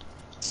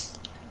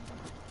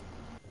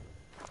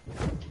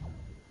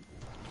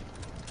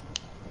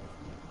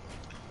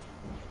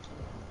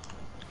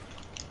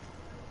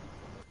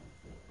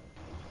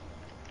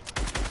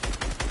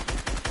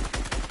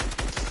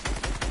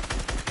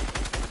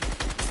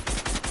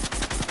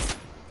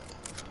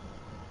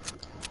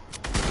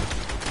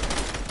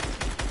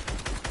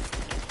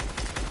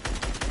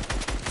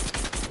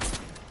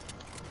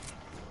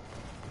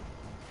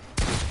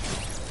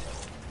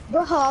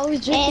 Bro, I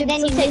was just And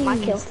then you take my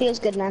kill. Feels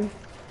good, man.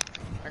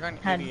 I got an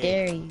How 88.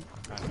 dare you?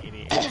 Got an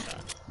 88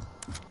 headshot.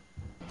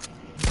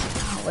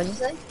 What'd you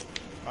say?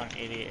 Got an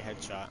 88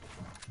 headshot.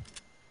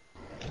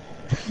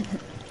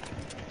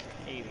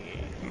 88.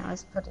 Yeah,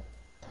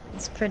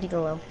 it's pretty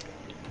low.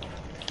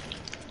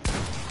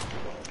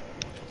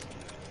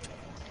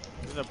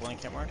 Is it a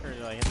blanket marker or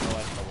did I hit the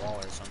left of the wall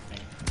or something?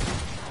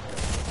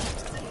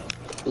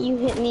 You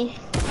hit me.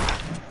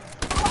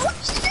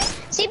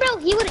 See, bro,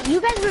 you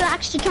guys would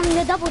actually come in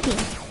the double team.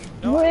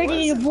 No, Where I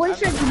did your wasn't.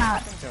 boyfriend come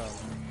out? Talking to him.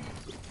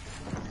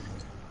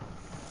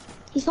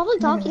 He's probably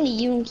talking to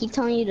you and keep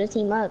telling you to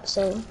team up,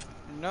 so.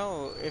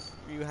 No, if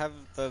you have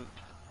the...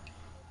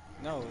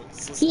 No,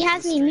 it's just He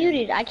has the me stream.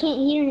 muted. I can't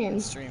hear him.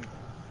 Stream.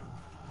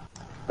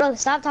 Bro,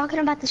 stop talking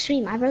about the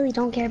stream. I really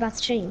don't care about the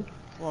stream.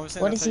 Well, I'm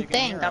saying What that's does he how you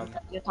can think? hear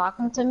him. You're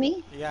talking to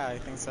me? Yeah, I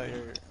think so.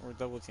 We're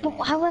double But teaming.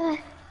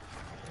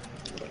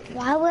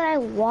 why would I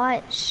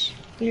watch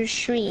your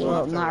stream?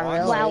 Well, You don't have to not watch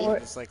really. it, While you we're-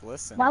 just like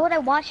listen. Why would I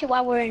watch it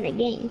while we're in a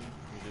game? You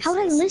just How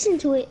would I listen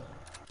to it?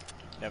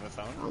 You have a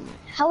phone?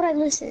 How would I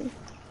listen?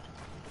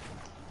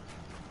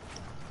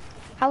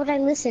 How would I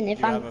listen if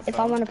You have a I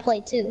phone? want to play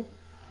too?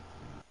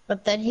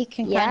 But then he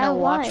can Yeah, kind of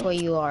watch why? where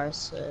you are,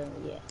 so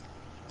yeah.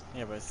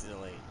 Yeah, but it's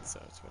delayed, so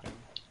it's whatever.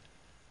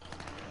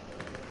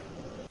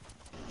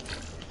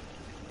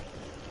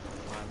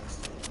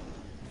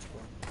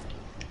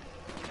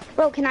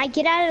 Bro, can I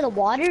get out of the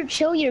water?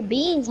 Chill your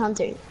beans,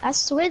 Hunter. I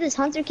swear this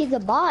Hunter kid's a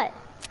bot.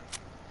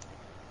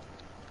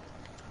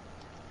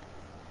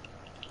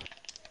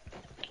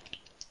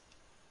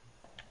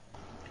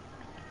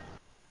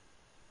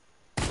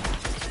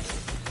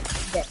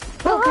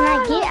 Bro, can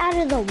I get out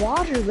of the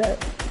water, bro?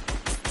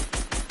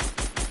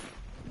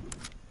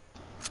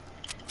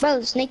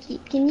 Bro, Snaky,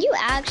 can you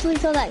actually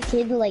tell that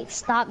kid to like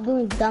stop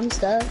doing dumb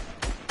stuff?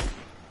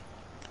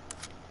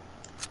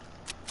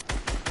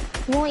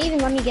 He won't even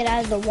let me get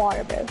out of the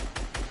water, bro.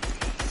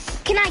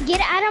 Can I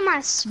get out of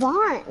my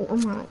spawn? Oh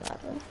my god,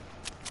 bro.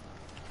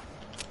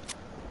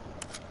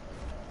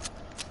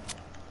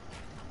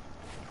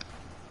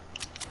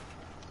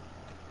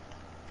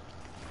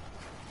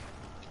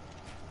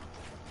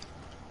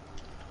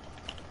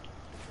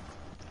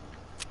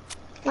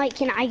 Like,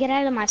 can I get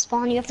out of my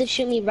spawn? You have to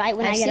shoot me right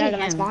when I get out of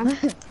my spawn.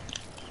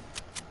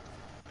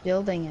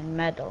 Building in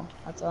metal.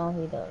 That's all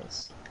he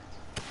does.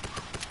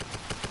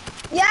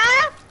 Yeah!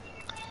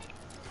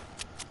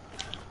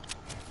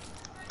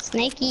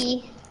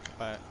 Snaky.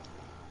 But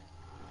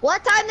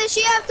What time does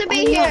she have to be Why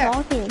are you not here?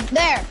 walking?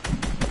 There.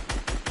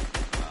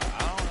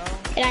 I don't know.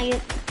 Can I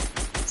get...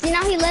 See,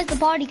 now he left the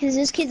party because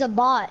this kid's a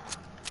bot.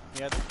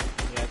 He had to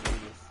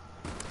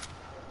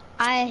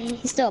leave.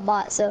 He's still a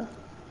bot, so...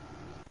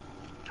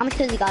 How much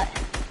kills you got?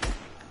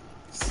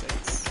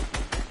 6.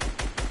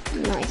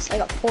 Nice, I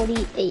got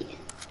 48.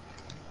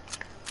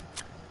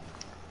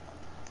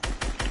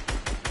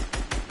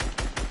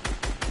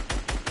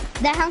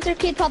 That Hunter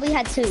kid probably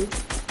had 2.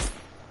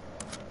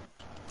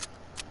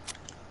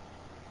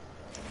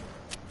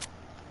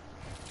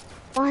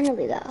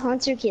 Finally, that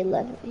Hunter kid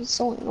left. He's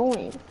so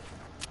annoying.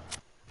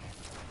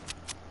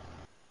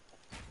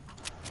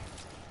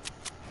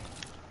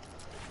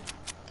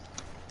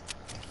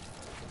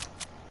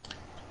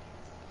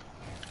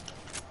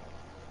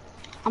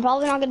 I'm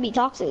probably not gonna be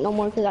toxic no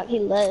more because that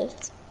kid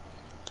left.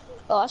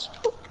 Gosh,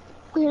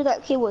 I hear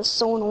that kid was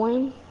so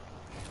annoying.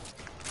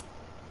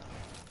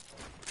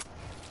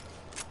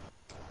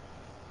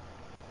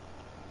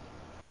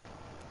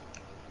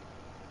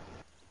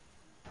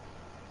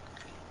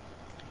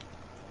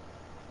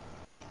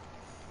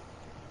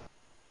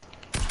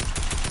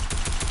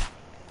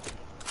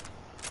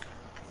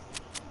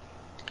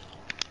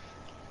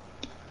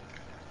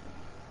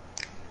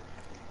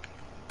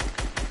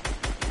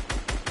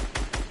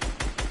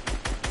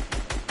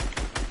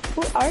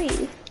 are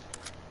you?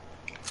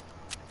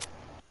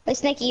 Hey,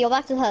 Snakey, go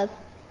back to the hub.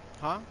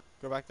 Huh?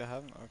 Go back to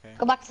hub? Okay.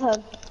 Go back to the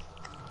hub.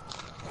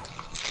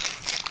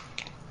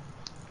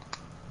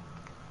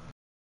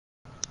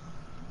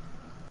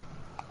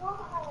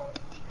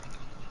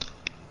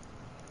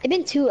 It's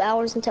been 2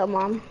 hours until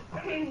mom.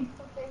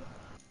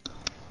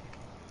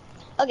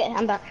 Okay,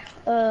 I'm back.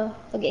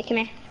 Okay, come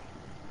here.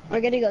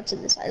 We're gonna go to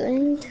this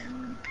island.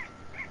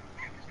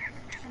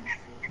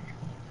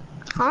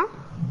 Huh?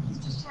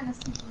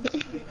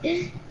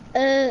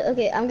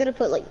 Okay, I'm gonna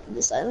put like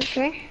this island.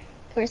 Come here.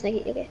 Come here,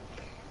 Snakey. Okay.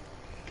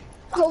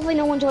 Hopefully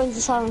no one joins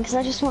this island because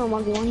I just want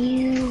to 1v1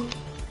 you.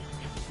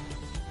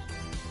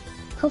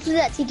 Hopefully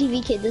that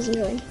TTV kid doesn't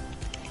join.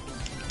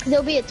 Cause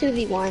there'll be a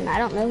 2v1. I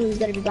don't know who's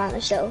gonna be on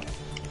the show.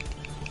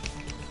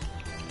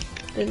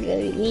 It's gonna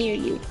be me or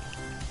you.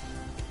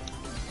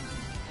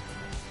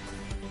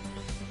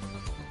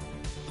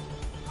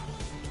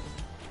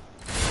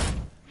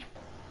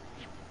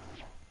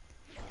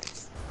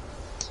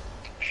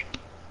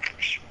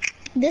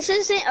 This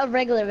isn't a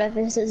regular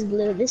weapon, this is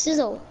blue. This is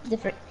a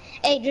different.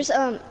 Hey, just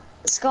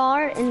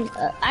Scar and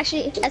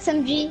actually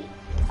SMG,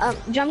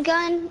 jump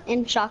gun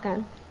and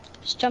shotgun.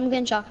 Just jump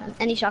gun, shotgun,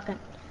 any shotgun.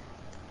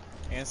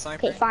 And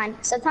sniper? Okay, fine.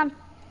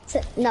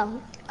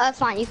 No,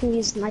 fine. You can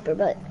use sniper,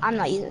 but I'm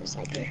not using a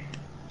sniper. Okay.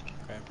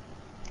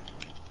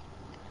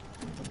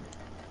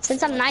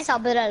 Since I'm nice, I'll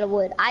build out of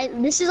wood.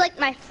 This is like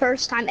my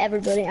first time ever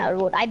building out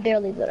of wood. I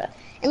barely build it,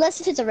 unless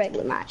if it's a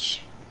regular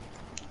match.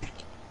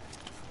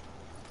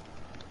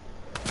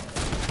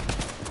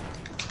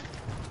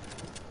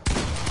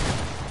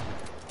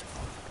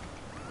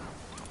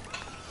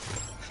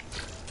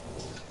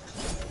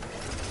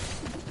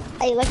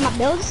 Hey, you like my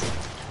builds?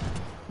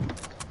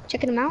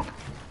 Checking them out?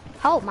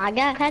 Oh my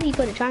god, how do you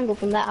put a triangle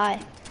from that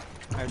high?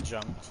 I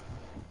jumped.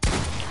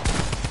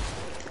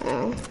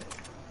 Oh.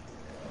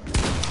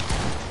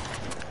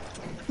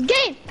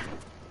 Game!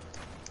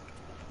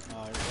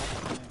 Oh,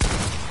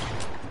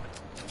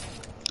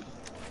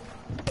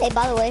 Hey,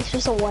 by the way, it's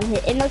just a one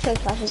hit. And no choke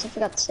flashes, I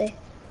forgot to say.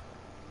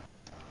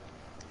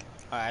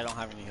 I don't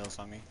have any heals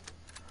on me.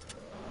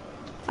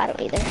 I don't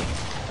either.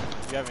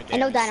 You haven't I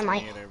know damaged me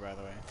dynamite. either, by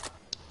the way.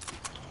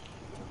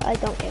 I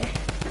don't care.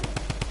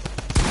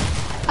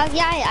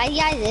 Yeah, I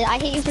did. I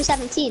hit you for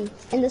 17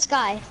 in the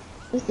sky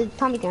with the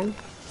Tommy gun.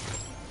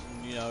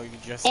 You know, you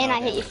just. And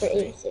I hit you for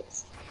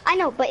 86. I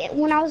know, but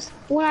when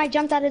I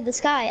jumped out of the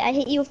sky, I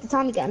hit you with the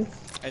Tommy gun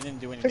I didn't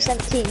do any for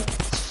damage. 17.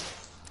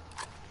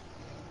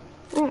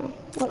 Oh,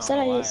 what said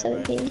I lie, did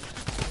 17?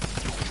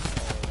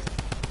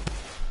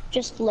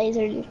 Just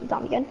lasered you with the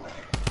Tommy gun.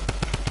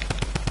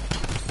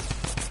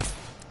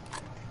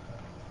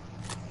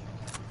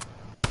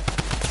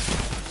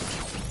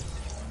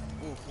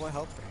 Ooh, what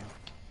health for you?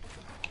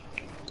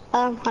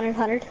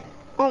 100.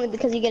 Only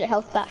because you get a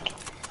health back.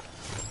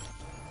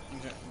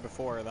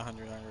 Before the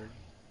 100.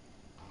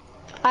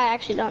 I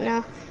actually don't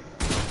know.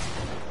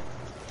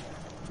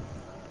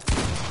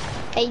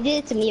 Hey, you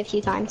did it to me a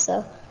few times,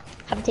 so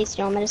have a taste of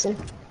your own medicine.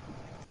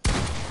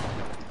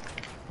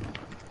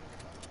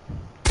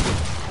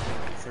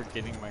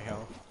 Forgetting my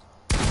health.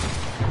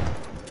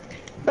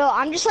 Bro,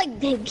 I'm just like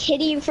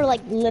hitting you for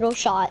like little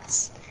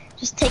shots.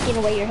 Just taking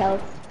away your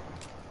health.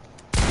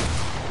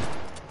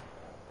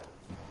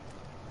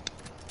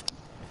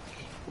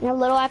 You know,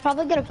 little, I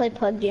probably gotta play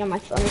PUBG on my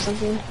phone or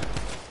something.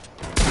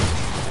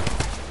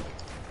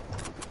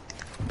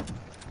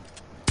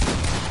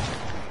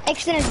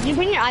 Extended, did you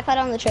bring your iPad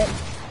on the trip?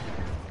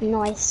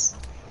 Nice.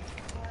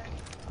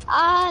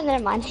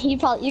 Never mind. You're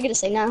gonna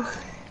say no.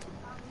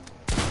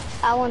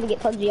 I wanted to get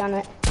PUBG on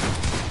it.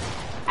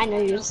 I know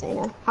you're gonna say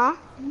no. Huh?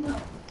 No.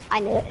 I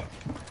knew it.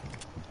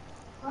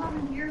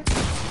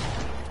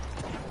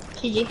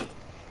 GG.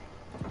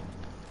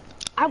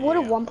 I would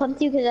have one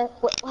pumped you because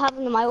what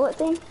happened to my what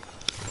thing?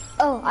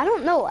 Oh, I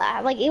don't know.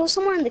 Like it was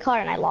somewhere in the car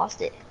and I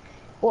lost it.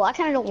 Well, I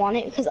kind of don't want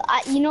it because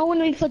you know when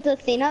we put the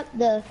thing up,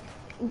 the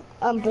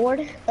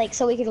board, like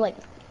so we could like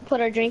put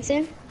our drinks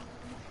in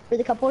for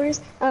the cup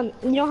holders. You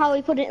know how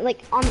we put it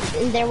like on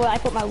in there where I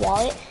put my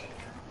wallet?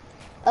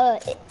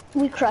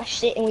 We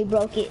crushed it and we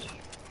broke it.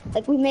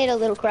 Like we made a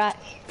little crack.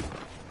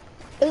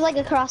 It was like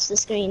across the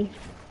screen,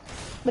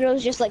 but it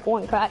was just like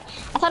one crack.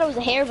 I thought it was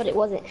a hair, but it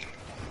wasn't.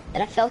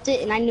 And I felt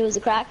it and I knew it was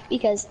a crack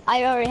because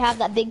I already have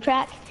that big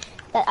crack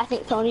that I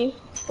think Tony.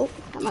 Oh,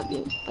 that might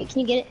be. Wait, can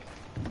you get it?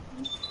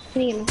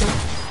 Can you get it?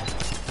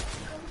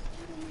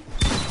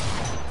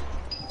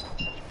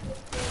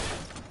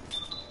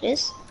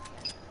 This?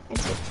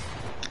 That's it.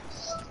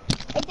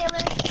 Hey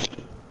Taylor.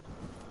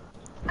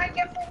 Hi,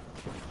 Jeffrey.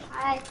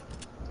 Hi.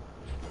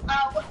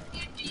 What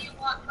food do you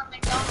want from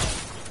McDonald's?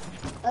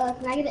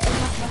 Can I get an egg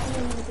McMuffin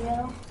in the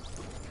grill?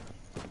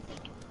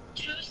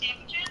 2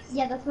 sandwiches?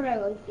 Yeah, that's what I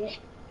always get.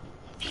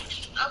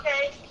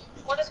 Okay.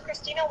 What does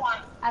Christina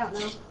want? I don't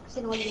know.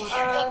 Christina, what do you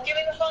want? Give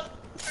me the phone,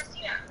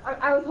 Christina.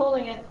 I was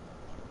holding it.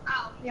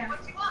 Oh, Yeah.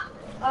 what do you want?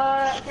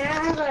 Can I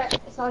have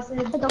a sausage?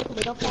 Don't kill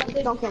me, don't kill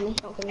me, don't kill me,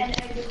 don't kill me.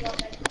 And egg as well,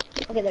 then?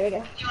 Okay, there we go.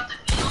 Do you want the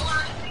meal or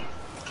anything?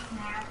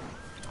 Nah.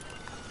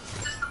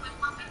 Just the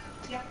McMuffin?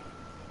 Yeah.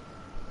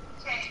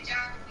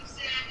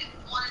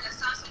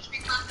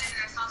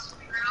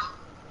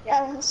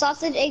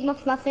 Sausage, egg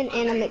muffin,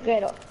 and a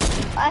McGriddle.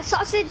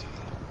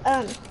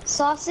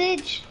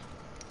 Sausage,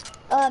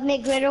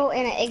 McGriddle,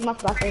 and an egg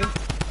muffin.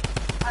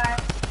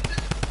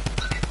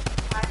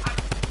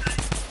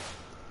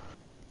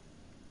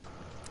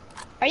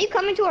 Are you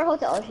coming to our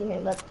hotel if you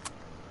can, but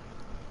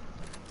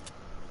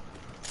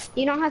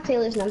you don't have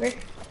Taylor's number?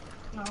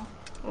 No.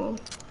 Oh.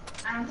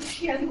 I don't think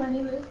she has my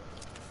number.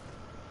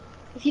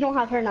 If you don't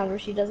have her number,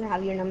 she doesn't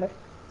have your number.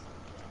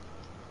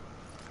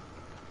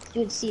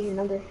 You would see your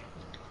number.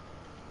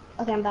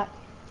 Okay, I'm back.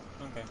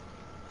 Okay.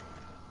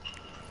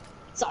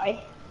 Sorry.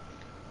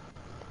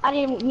 I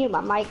didn't mute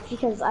my mic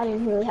because I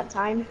didn't really have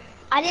time.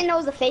 I didn't know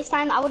it was a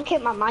FaceTime. I would have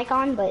kept my mic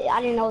on, but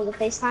I didn't know it was a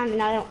FaceTime,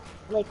 and I don't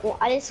like. Well,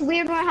 it's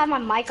weird when I have my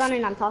mic on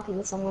and I'm talking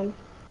to someone.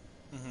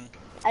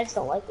 I just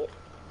don't like it.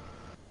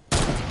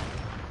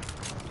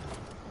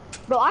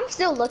 Bro, I'm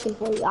still looking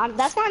for you.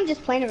 That's why I'm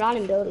just playing around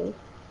and building.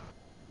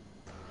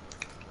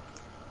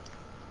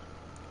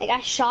 Like I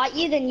shot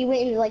you, then you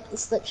went into like the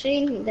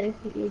slipstream, and then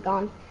you're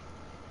gone.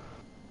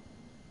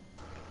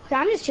 Okay,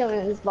 I'm just chilling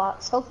in this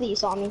box. Hopefully you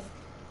saw me.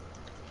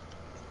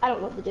 I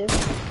don't know what to do.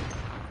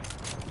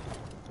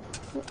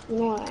 You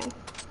know what I am.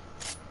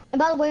 And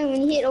by the way,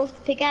 when you hit it with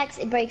the pickaxe,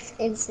 it breaks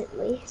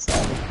instantly, so.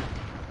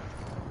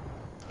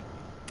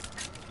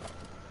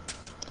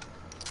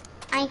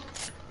 Hi.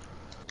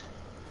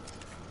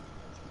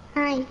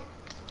 Hi.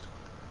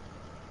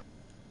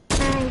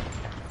 Hi.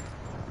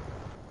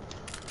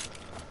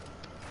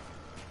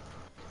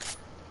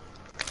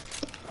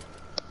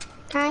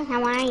 Hi,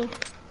 how are you?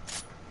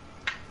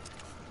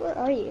 Where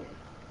are you?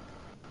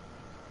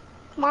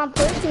 Come on,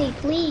 push me,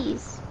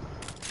 please.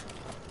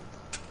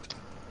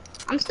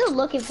 I'm still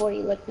looking for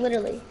you, like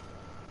literally.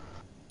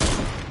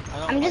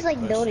 I'm just like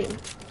building.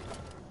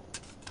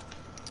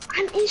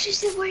 I'm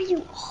interested where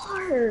you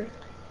are.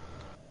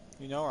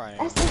 You know where I am.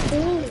 That's the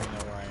thing. You know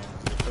where I am.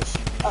 You're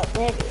pushing me. Oh,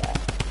 there we are.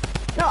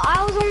 No,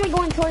 I was only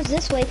going towards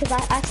this way because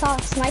I saw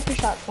a sniper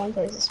shot going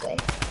towards this way.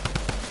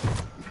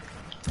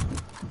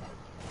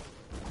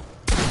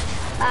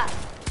 Ah.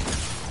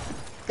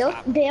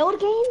 Build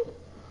game?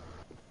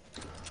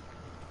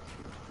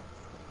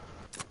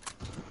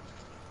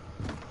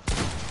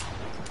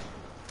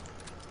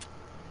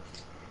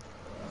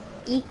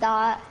 Eat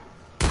that.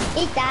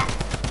 Eat that.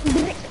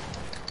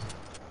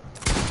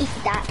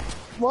 Eat that.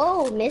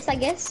 Whoa, miss, I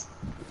guess.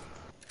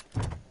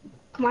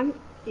 Come on.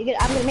 I'm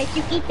gonna make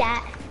you eat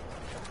that.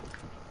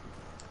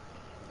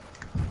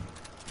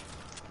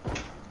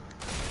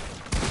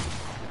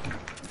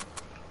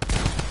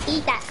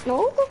 Eat that.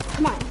 No,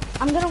 come on.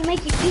 I'm gonna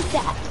make you eat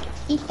that.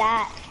 Eat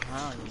that.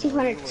 Wow,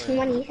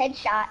 220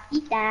 headshot.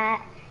 Eat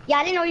that. Yeah,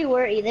 I didn't know you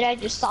were either. I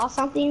just saw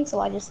something, so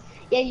I just...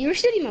 Yeah, you were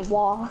shooting my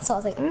wall, so I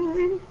was like...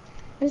 And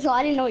so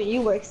I didn't know where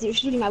you were, because you were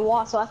shooting my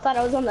wall, so I thought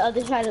I was on the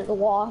other side of the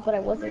wall, but I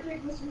wasn't.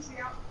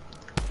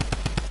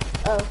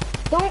 Oh.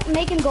 Don't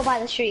make him go by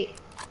the street.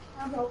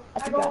 I go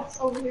grass.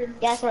 over here.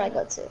 Yeah, that's where I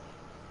go to.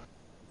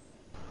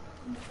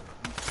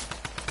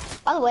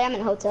 By the way, I'm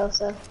in a hotel,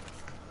 so...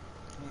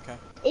 Okay.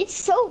 It's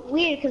so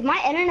weird, because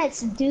my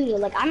internet's doo-doo.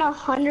 Like, I'm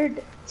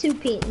 102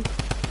 ping.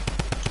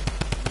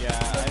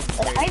 Yeah,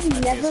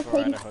 I've never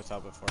played at a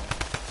hotel before.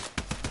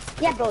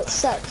 Yeah, bro, it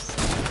sucks.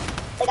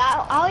 Like,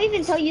 I'll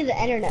even tell you the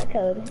internet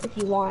code if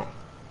you want.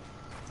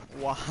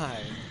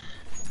 Why?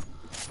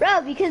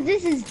 Bro, because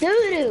this is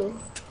doo-doo.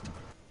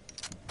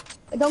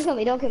 Don't kill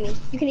me, don't kill me.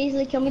 You can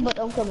easily kill me, but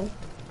don't kill me.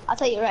 I'll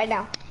tell you right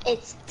now.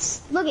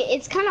 Look,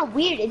 it's kind of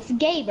weird. It's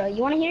gay, bro.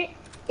 You want to hear it?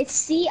 It's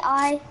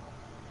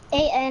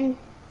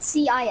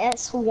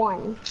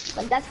CIANCIS1.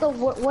 Like, that's the,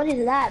 what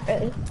is that,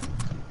 bro?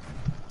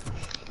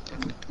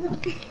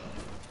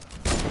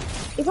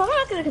 You're probably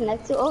not gonna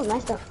connect to. Oh,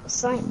 nice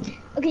sign.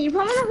 Okay, you're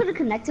probably not gonna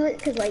connect to it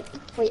because, like,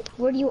 wait,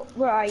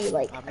 where are you?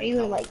 Like, are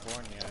you in like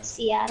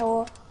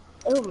Seattle?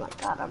 Oh my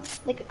God, I'm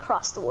like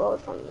across the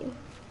world from you.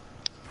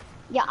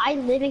 Yeah, I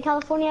live in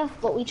California,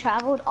 but we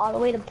traveled all the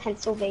way to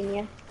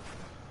Pennsylvania.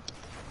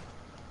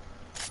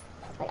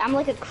 Like, I'm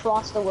like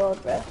across the world,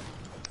 bro.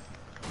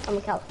 I'm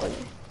in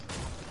California.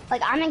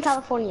 Like, I'm in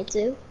California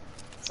too.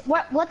 So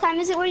what time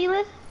is it where you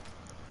live?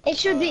 It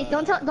should be.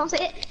 Don't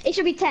say it. It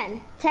should be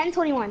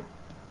 10:21.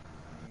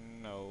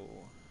 No.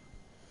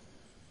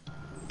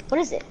 What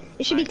is it?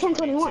 It should be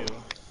 10:21.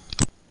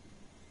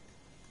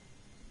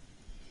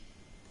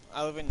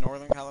 I live in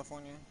Northern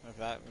California, if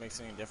that makes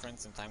any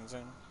difference in time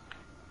zone.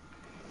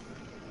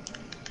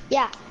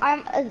 Yeah,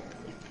 I'm,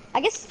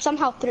 I guess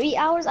somehow 3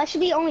 hours. I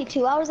should be only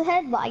 2 hours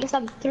ahead, but I guess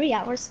I'm 3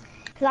 hours.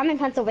 Because I'm in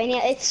Pennsylvania.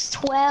 It's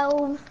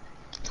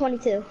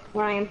 12:22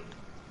 where I am.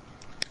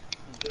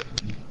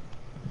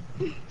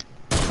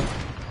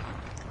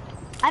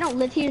 I don't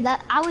live here.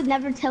 I would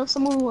never tell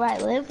someone where I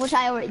live, which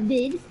I already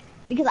did.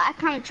 Because I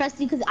kind of trust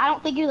you, because I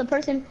don't think you're the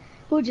person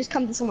who would just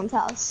come to someone's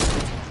house.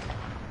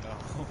 No.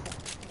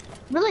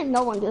 Really,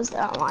 no one does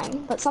that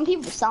online, but some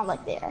people sound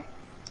like they are.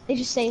 They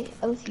just say,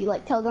 if you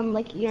like tell them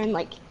like you're in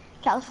like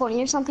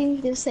California or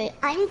something, they'll say,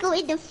 "I'm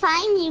going to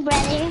find you,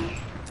 brother." Yeah.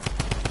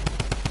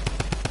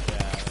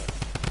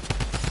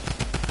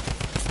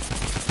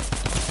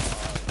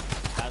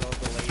 Battle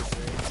the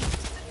laser.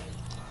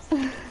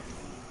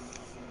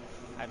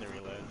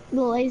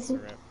 lazy.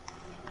 Rip.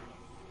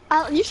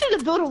 You should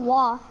have built a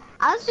wall.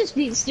 I was just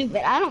being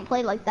stupid. I don't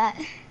play like that.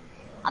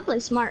 I play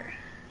smart.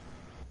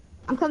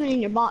 I'm coming in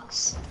your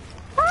box.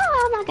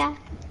 Oh my god.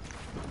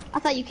 I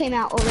thought you came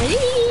out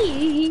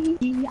already.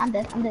 I'm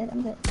dead.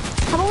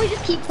 How about we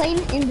just keep playing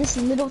in this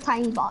little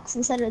tiny box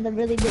instead of the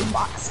really big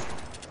box?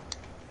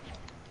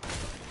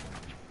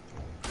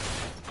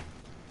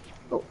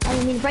 Oh, I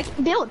didn't mean to break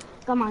it. Build.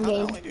 Come on, I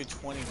game. only do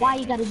 20 Why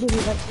you damage. gotta do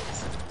me like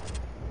this?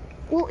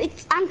 Well,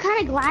 I'm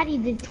kind of glad he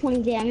did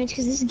 20 damage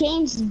because this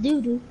game's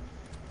doo-doo.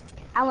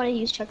 I want to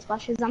use Chuck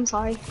Splashes. I'm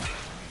sorry.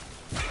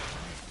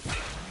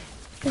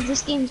 Because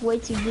this game's way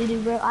too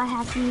doo-doo, bro. I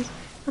have to use...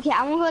 Okay,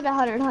 I won't go to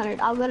 100.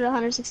 I'll go to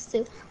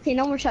 162. Okay,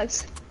 no more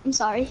Chucks. I'm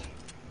sorry.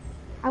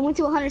 I went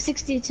to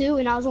 162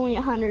 and I was only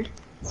 100.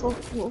 So,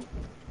 well,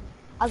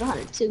 I was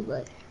 102,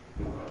 but...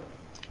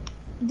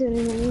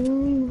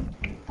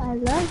 I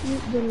love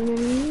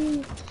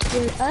you.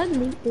 You're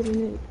ugly.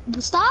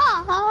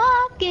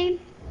 Stop, game.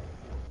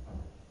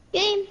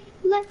 Game,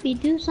 let me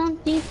do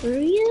something for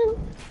you.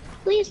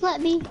 Please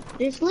let me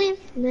just live.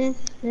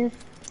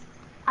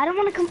 I don't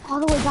want to come all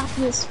the way back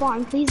to this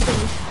spawn. Please,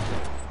 game.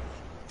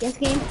 Yes,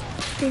 game.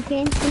 Please,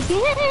 game.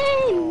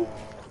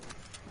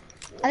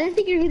 I didn't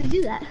think you were gonna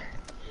do that.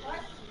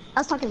 I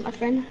was talking to my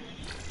friend.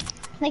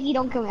 Nikki,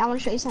 don't kill me. I want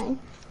to show you something.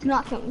 Do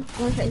not kill me.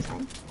 I want to show you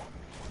something.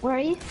 Where are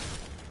you?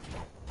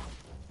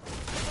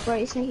 Where are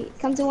you, Snakey?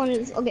 Come to one of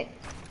these. Okay.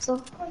 So,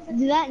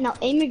 do that. Now,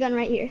 aim your gun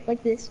right here.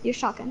 Like this. Your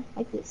shotgun.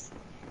 Like this.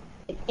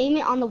 Aim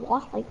it on the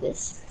wall. Like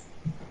this.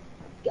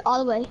 Get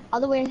all the way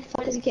as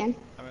far as you can.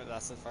 I mean,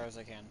 that's as far as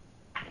I can.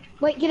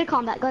 Wait, get a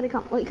combat.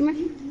 Wait, come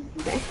here.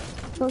 Okay.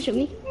 Don't shoot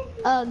me.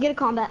 Get a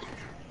combat.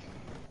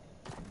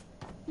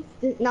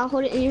 Now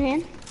hold it in your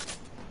hand.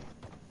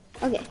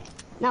 Okay.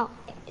 Now,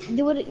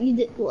 do what you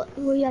did. What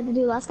you had to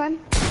do last time.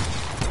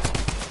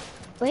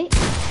 Wait.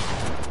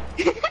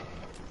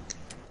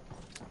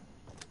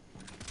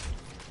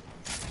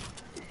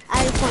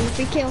 I just want a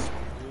free kill.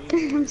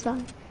 I'm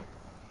sorry.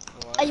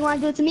 What? You want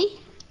to do it to me?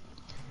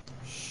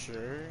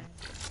 Sure.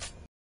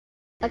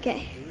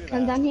 Okay. Do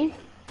Come that. down here.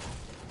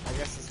 I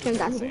guess it's Come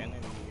down because here. enemy.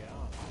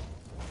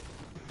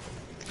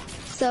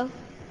 So,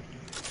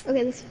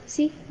 okay,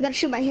 see? You gotta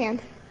shoot my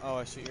hand. Oh,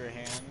 I shoot your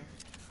hand.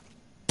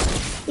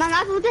 No,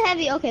 not with the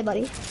heavy. Okay,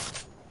 buddy.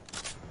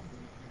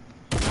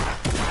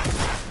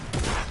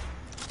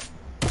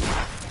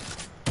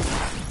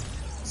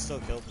 Still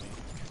killed me.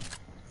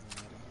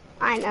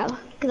 I know,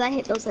 because I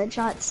hit those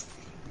headshots.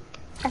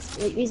 That's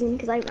the reason,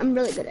 because I'm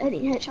really good at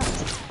hitting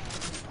headshots.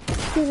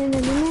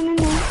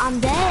 I'm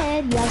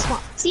dead. You guys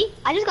want? See?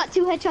 I just got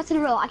 2 headshots in a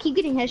row. I keep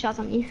getting headshots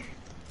on me.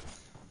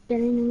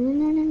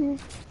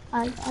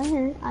 I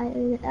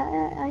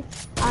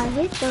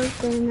hit those.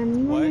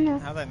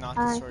 What? How'd that not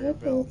destroy your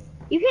build?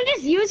 You can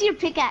just use your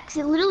pickaxe.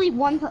 It literally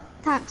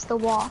taps the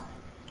wall.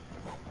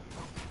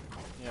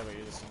 Yeah, but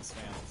you're just gonna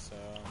spam, so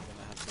I'm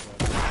gonna have to go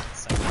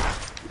second.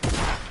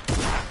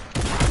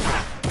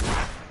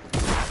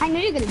 I knew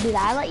you were gonna do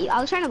that. I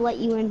was trying to let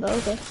you in, but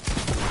okay.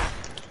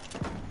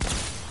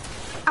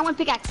 I want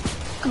pickaxe.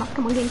 Come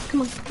on, game.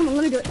 Come on,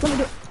 let me do it.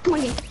 Come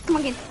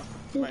on, game.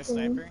 My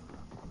sniper?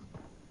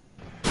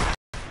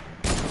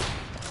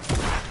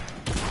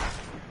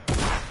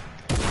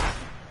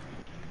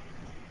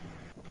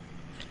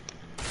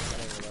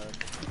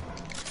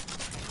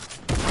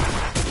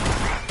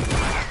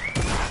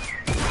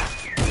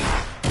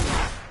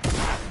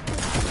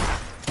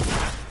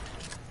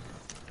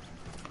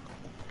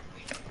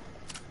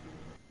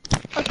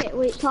 Okay,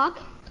 wait, talk.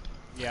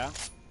 Yeah.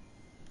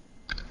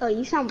 Oh,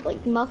 you sound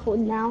like muffled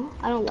now.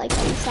 I don't like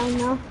how you sound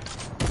now.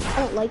 I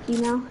don't like you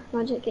now.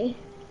 Not JK.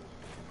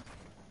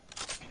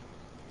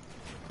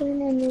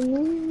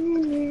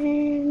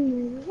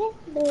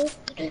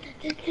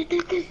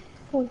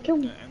 Oh, kill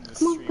me. End this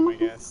Come on, stream, come I on.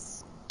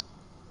 guess.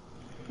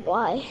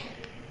 Why?